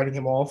 People are writing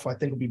him off. I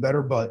think will be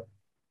better, but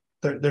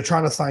they're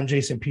trying to sign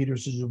Jason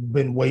Peters, who's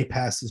been way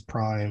past his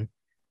prime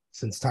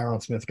since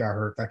Tyron Smith got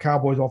hurt. That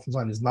Cowboys offensive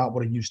line is not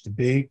what it used to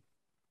be.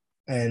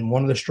 And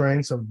one of the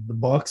strengths of the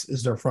Bucks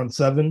is their front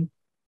seven.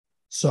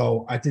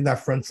 So I think that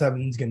front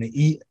seven is going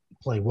to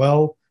play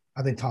well.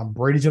 I think Tom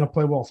Brady's going to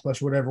play well,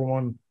 especially with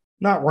everyone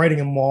not writing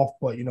him off,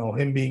 but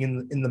him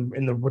being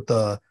with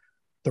the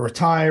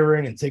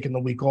retiring and taking the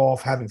week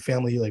off, having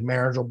family like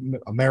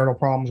marital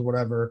problems or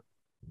whatever.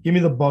 Give me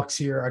the Bucks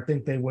here. I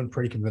think they win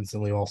pretty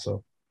convincingly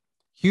also.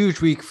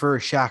 Huge week for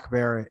Shaq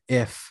Barrett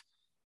if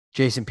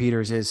Jason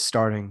Peters is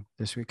starting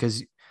this week,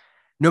 because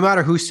no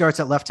matter who starts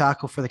at left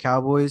tackle for the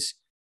Cowboys,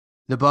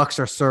 the Bucs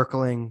are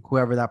circling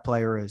whoever that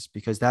player is,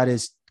 because that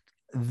is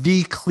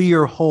the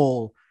clear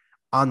hole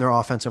on their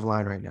offensive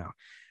line right now.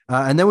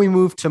 And then we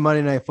move to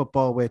Monday Night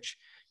Football, which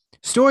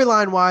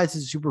storyline wise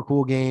is a super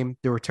cool game.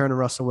 The return of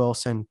Russell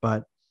Wilson,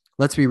 but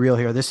let's be real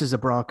here. This is a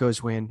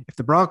Broncos win. If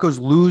the Broncos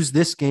lose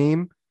this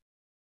game,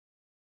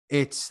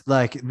 it's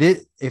like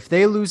this, if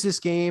they lose this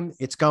game,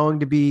 it's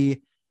going to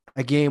be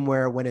a game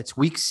where when it's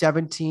week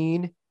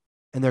 17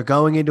 and they're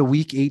going into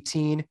week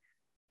 18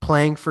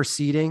 playing for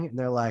seeding, and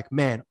they're like,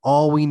 man,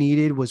 all we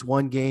needed was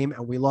one game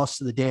and we lost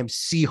to the damn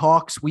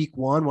Seahawks week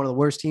 1, one of the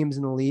worst teams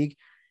in the league.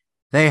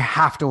 They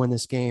have to win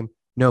this game.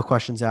 No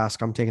questions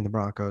asked. I'm taking the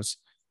Broncos.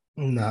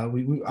 No,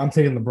 I'm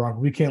taking the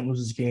Broncos. We can't lose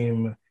this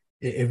game.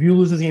 If you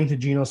lose this game to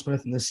Geno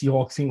Smith and the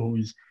Seahawks team,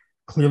 who's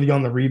clearly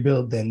on the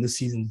rebuild, then this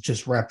season,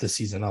 just wrap this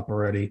season up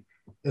already.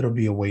 It'll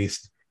be a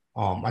waste.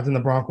 I think the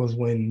Broncos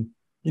win.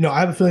 You know,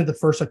 I have a feeling the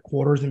first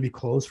quarter is going to be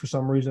close for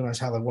some reason. I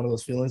just have like one of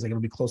those feelings like it'll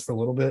be close for a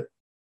little bit.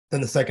 Then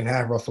the second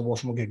half, Russell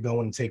Wilson will get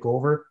going and take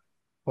over.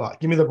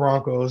 But give me the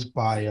Broncos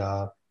by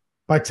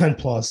 10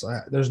 plus.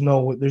 There's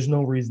no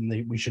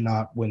reason we should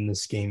not win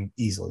this game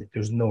easily.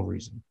 There's no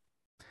reason.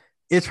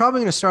 It's probably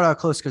going to start out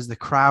close because the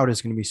crowd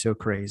is going to be so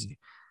crazy.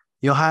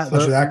 You'll have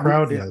that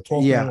crowd. Yeah, the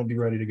 12th man will be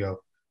ready to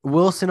go.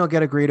 Wilson will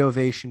get a great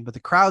ovation, but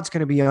the crowd's going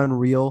to be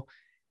unreal.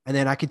 And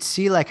then I could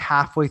see like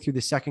halfway through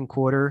the second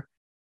quarter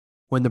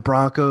when the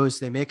Broncos,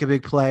 they make a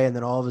big play, and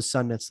then all of a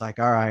sudden it's like,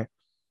 all right,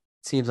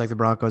 it seems like the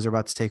Broncos are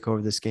about to take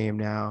over this game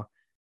now.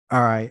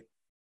 All right,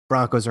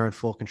 Broncos are in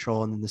full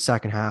control. And then the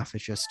second half,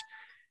 it's just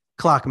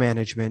clock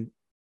management.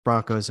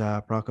 Broncos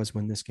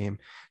win this game.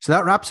 So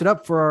that wraps it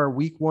up for our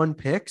week 1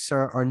 picks,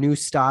 our new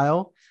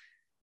style.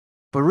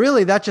 But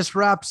really, that just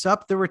wraps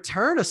up the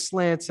return of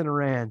Slants and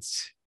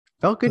Rants.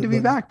 Felt good to be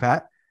back,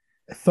 Pat.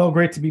 It felt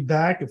great to be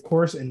back, of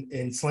course,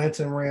 in Slants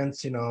and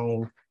Rants, you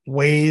know,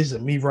 ways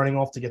of me running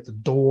off to get the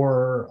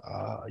door,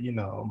 you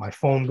know, my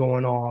phone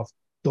going off,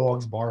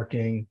 dogs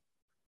barking.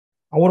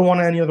 I wouldn't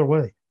want it any other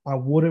way.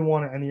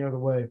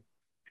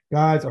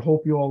 Guys, I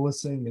hope you all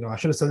listen. You know, I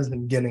should have said this in the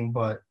beginning,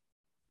 but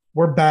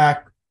we're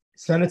back.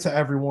 Send it to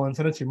everyone.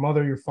 Send it to your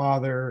mother, your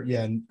father.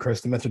 Yeah, and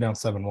Chris, the Mets are down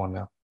 7-1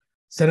 now.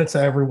 Send it to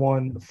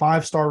everyone.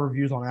 5-star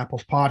reviews on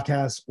Apple's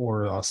Podcasts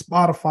or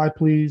Spotify,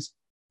 please.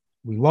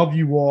 We love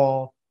you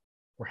all.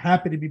 We're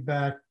happy to be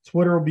back.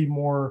 Twitter will be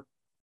more.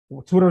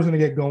 Twitter's going to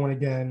get going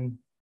again.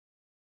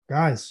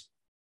 Guys,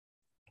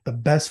 the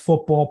best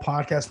football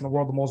podcast in the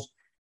world, the most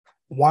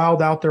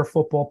wild out there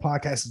football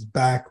podcast is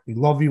back. We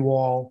love you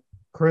all.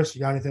 Chris,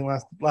 you got anything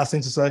last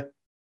things to say?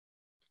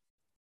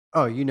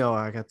 Oh, you know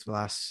I got the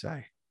last to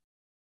say.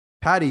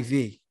 Patty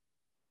V,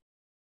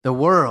 the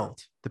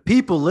world, the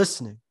people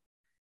listening.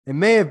 It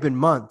may have been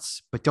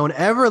months, but don't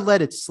ever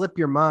let it slip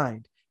your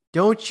mind.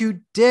 Don't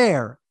you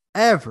dare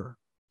ever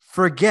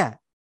forget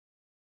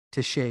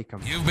to shake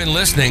them. You've been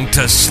listening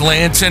to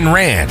Slants and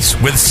Rants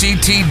with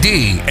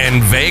CTD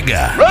and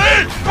Vega.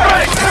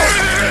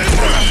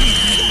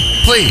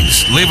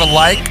 Please leave a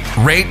like,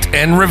 rate,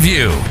 and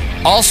review.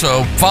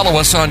 Also, follow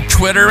us on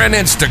Twitter and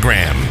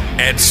Instagram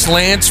at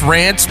Slants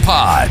Rants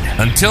Pod.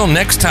 Until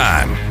next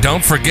time,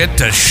 don't forget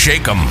to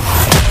shake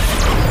 'em.